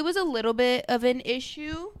 So it was a little bit of an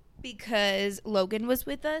issue Because Logan was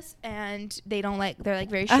with us, and they're like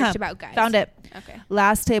very strict about guys. Found it. Okay.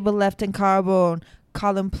 Last table left in carbone.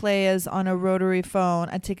 Calling players on a rotary phone.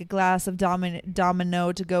 I take a glass of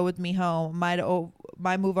domino to go with me home.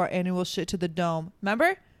 Might move our annual shit to the dome.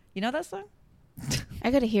 Remember? You know that song? I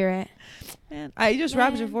gotta hear it. Man, I just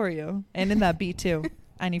rapped it for you. And in that beat too.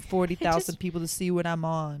 I need 40,000 people to see what I'm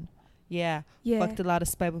on. Yeah. Fucked a lot of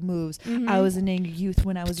spiteful moves. I was an angry youth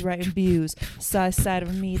when I was writing views. Saw a side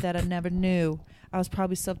of me that I never knew. I was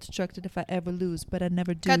probably self-destructed if I ever lose, but I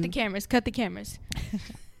never do. Cut the cameras.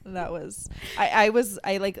 That was I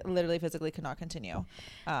like literally physically could not continue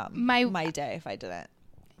my day if I didn't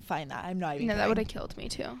find that. I'm not even that would have killed me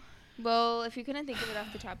too. Well, if you couldn't think of it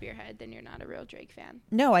off the top of your head, then you're not a real Drake fan.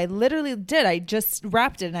 No, I literally did. I just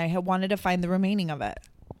rapped it and I wanted to find the remaining of it.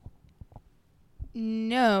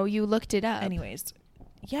 No, you looked it up. Anyways,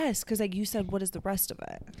 yes, because like you said, what is the rest of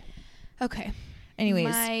it? Okay.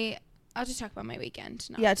 Anyways, I'll just talk about my weekend.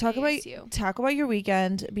 Talk about your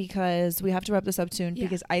weekend, because we have to wrap this up soon.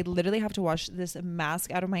 Because I literally have to wash this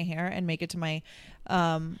mask out of my hair and make it to my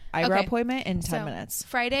eyebrow appointment in 10 minutes.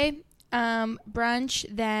 Friday, brunch.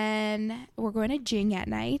 Then we're going to Jing at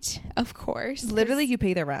night, of course. Literally, you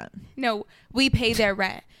pay their rent. No, we pay their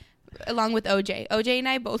rent. Along with OJ. OJ and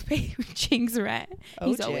I both pay Jing's rent. OJ?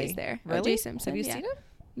 He's always there. Really? OJ Simpson. Have you seen him?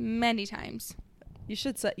 Many times. You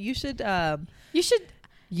should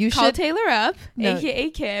call Taylor up, aka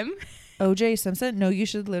Kim. OJ Simpson? No, you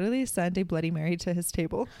should literally send a Bloody Mary to his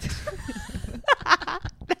table.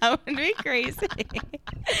 That would be crazy.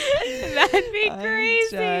 That'd be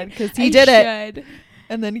crazy. Because he did it.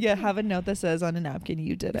 And then have a note that says on a napkin,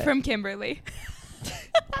 you did it. From Kimberly.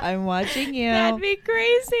 I'm watching you. That'd be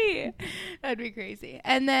crazy.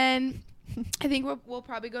 And then I think we'll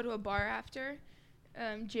probably go to a bar after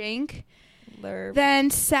Jink. Lerp. Then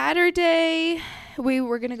Saturday, we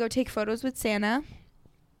were going to go take photos with Santa.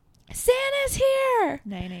 Santa's here!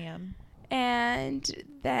 9 a.m. And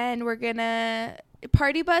then we're going to...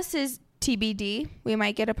 Party bus is TBD. We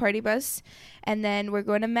might get a party bus. And then we're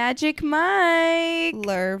going to Magic Mike.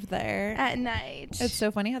 Lerv there. At night. It's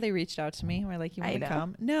so funny how they reached out to me. We're like, you want to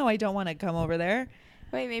come? No, I don't want to come over there.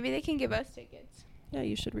 Wait, maybe they can give us tickets. Yeah,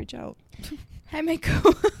 you should reach out. I might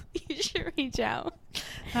go. You should reach out.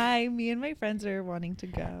 Hi, me and my friends are wanting to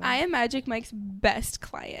go. I am Magic Mike's best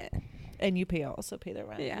client. And you also pay their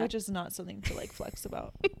rent, which is not something to like flex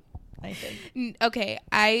about, I think. Okay,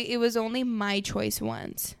 it was only my choice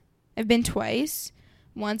once. I've been twice.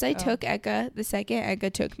 Once I took Eka. The second,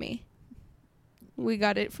 Eka took me. We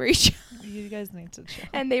got it for each other. You guys need to chill.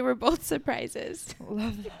 And they were both surprises.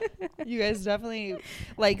 Love that. You guys definitely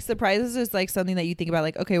like surprises is like something that you think about,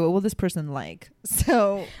 like, okay, what will this person like?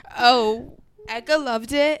 So Eka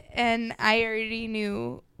loved it, and I already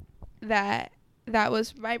knew that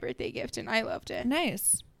was my birthday gift, and I loved it.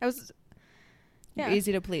 Nice. I was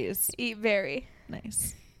easy to please. Very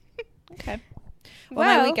nice. Okay.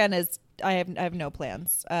 Well, my weekend is I have no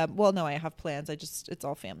plans. No, I have plans. It's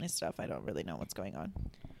all family stuff. I don't really know what's going on.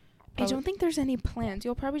 I don't think there's any plans.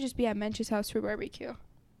 You'll probably just be at Mench's house for barbecue.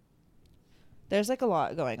 There's like a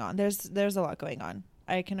lot going on. There's a lot going on.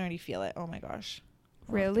 I can already feel it. Oh my gosh.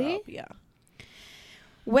 Really? Yeah.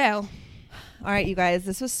 Well, all right, you guys.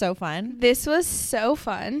 This was so fun.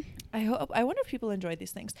 I wonder if people enjoyed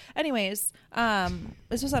these things. Anyways,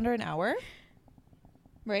 this was under an hour.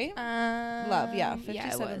 Right? Love,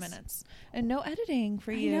 57 minutes. And no editing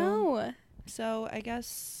for you. I know. So I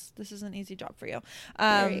guess this is an easy job for you.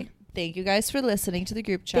 Thank you guys for listening to the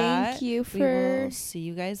group chat. Thank you for we will see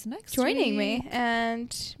you guys next week. Joining me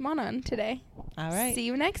and Manon today. All right. See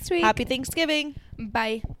you next week. Happy Thanksgiving.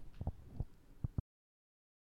 Bye.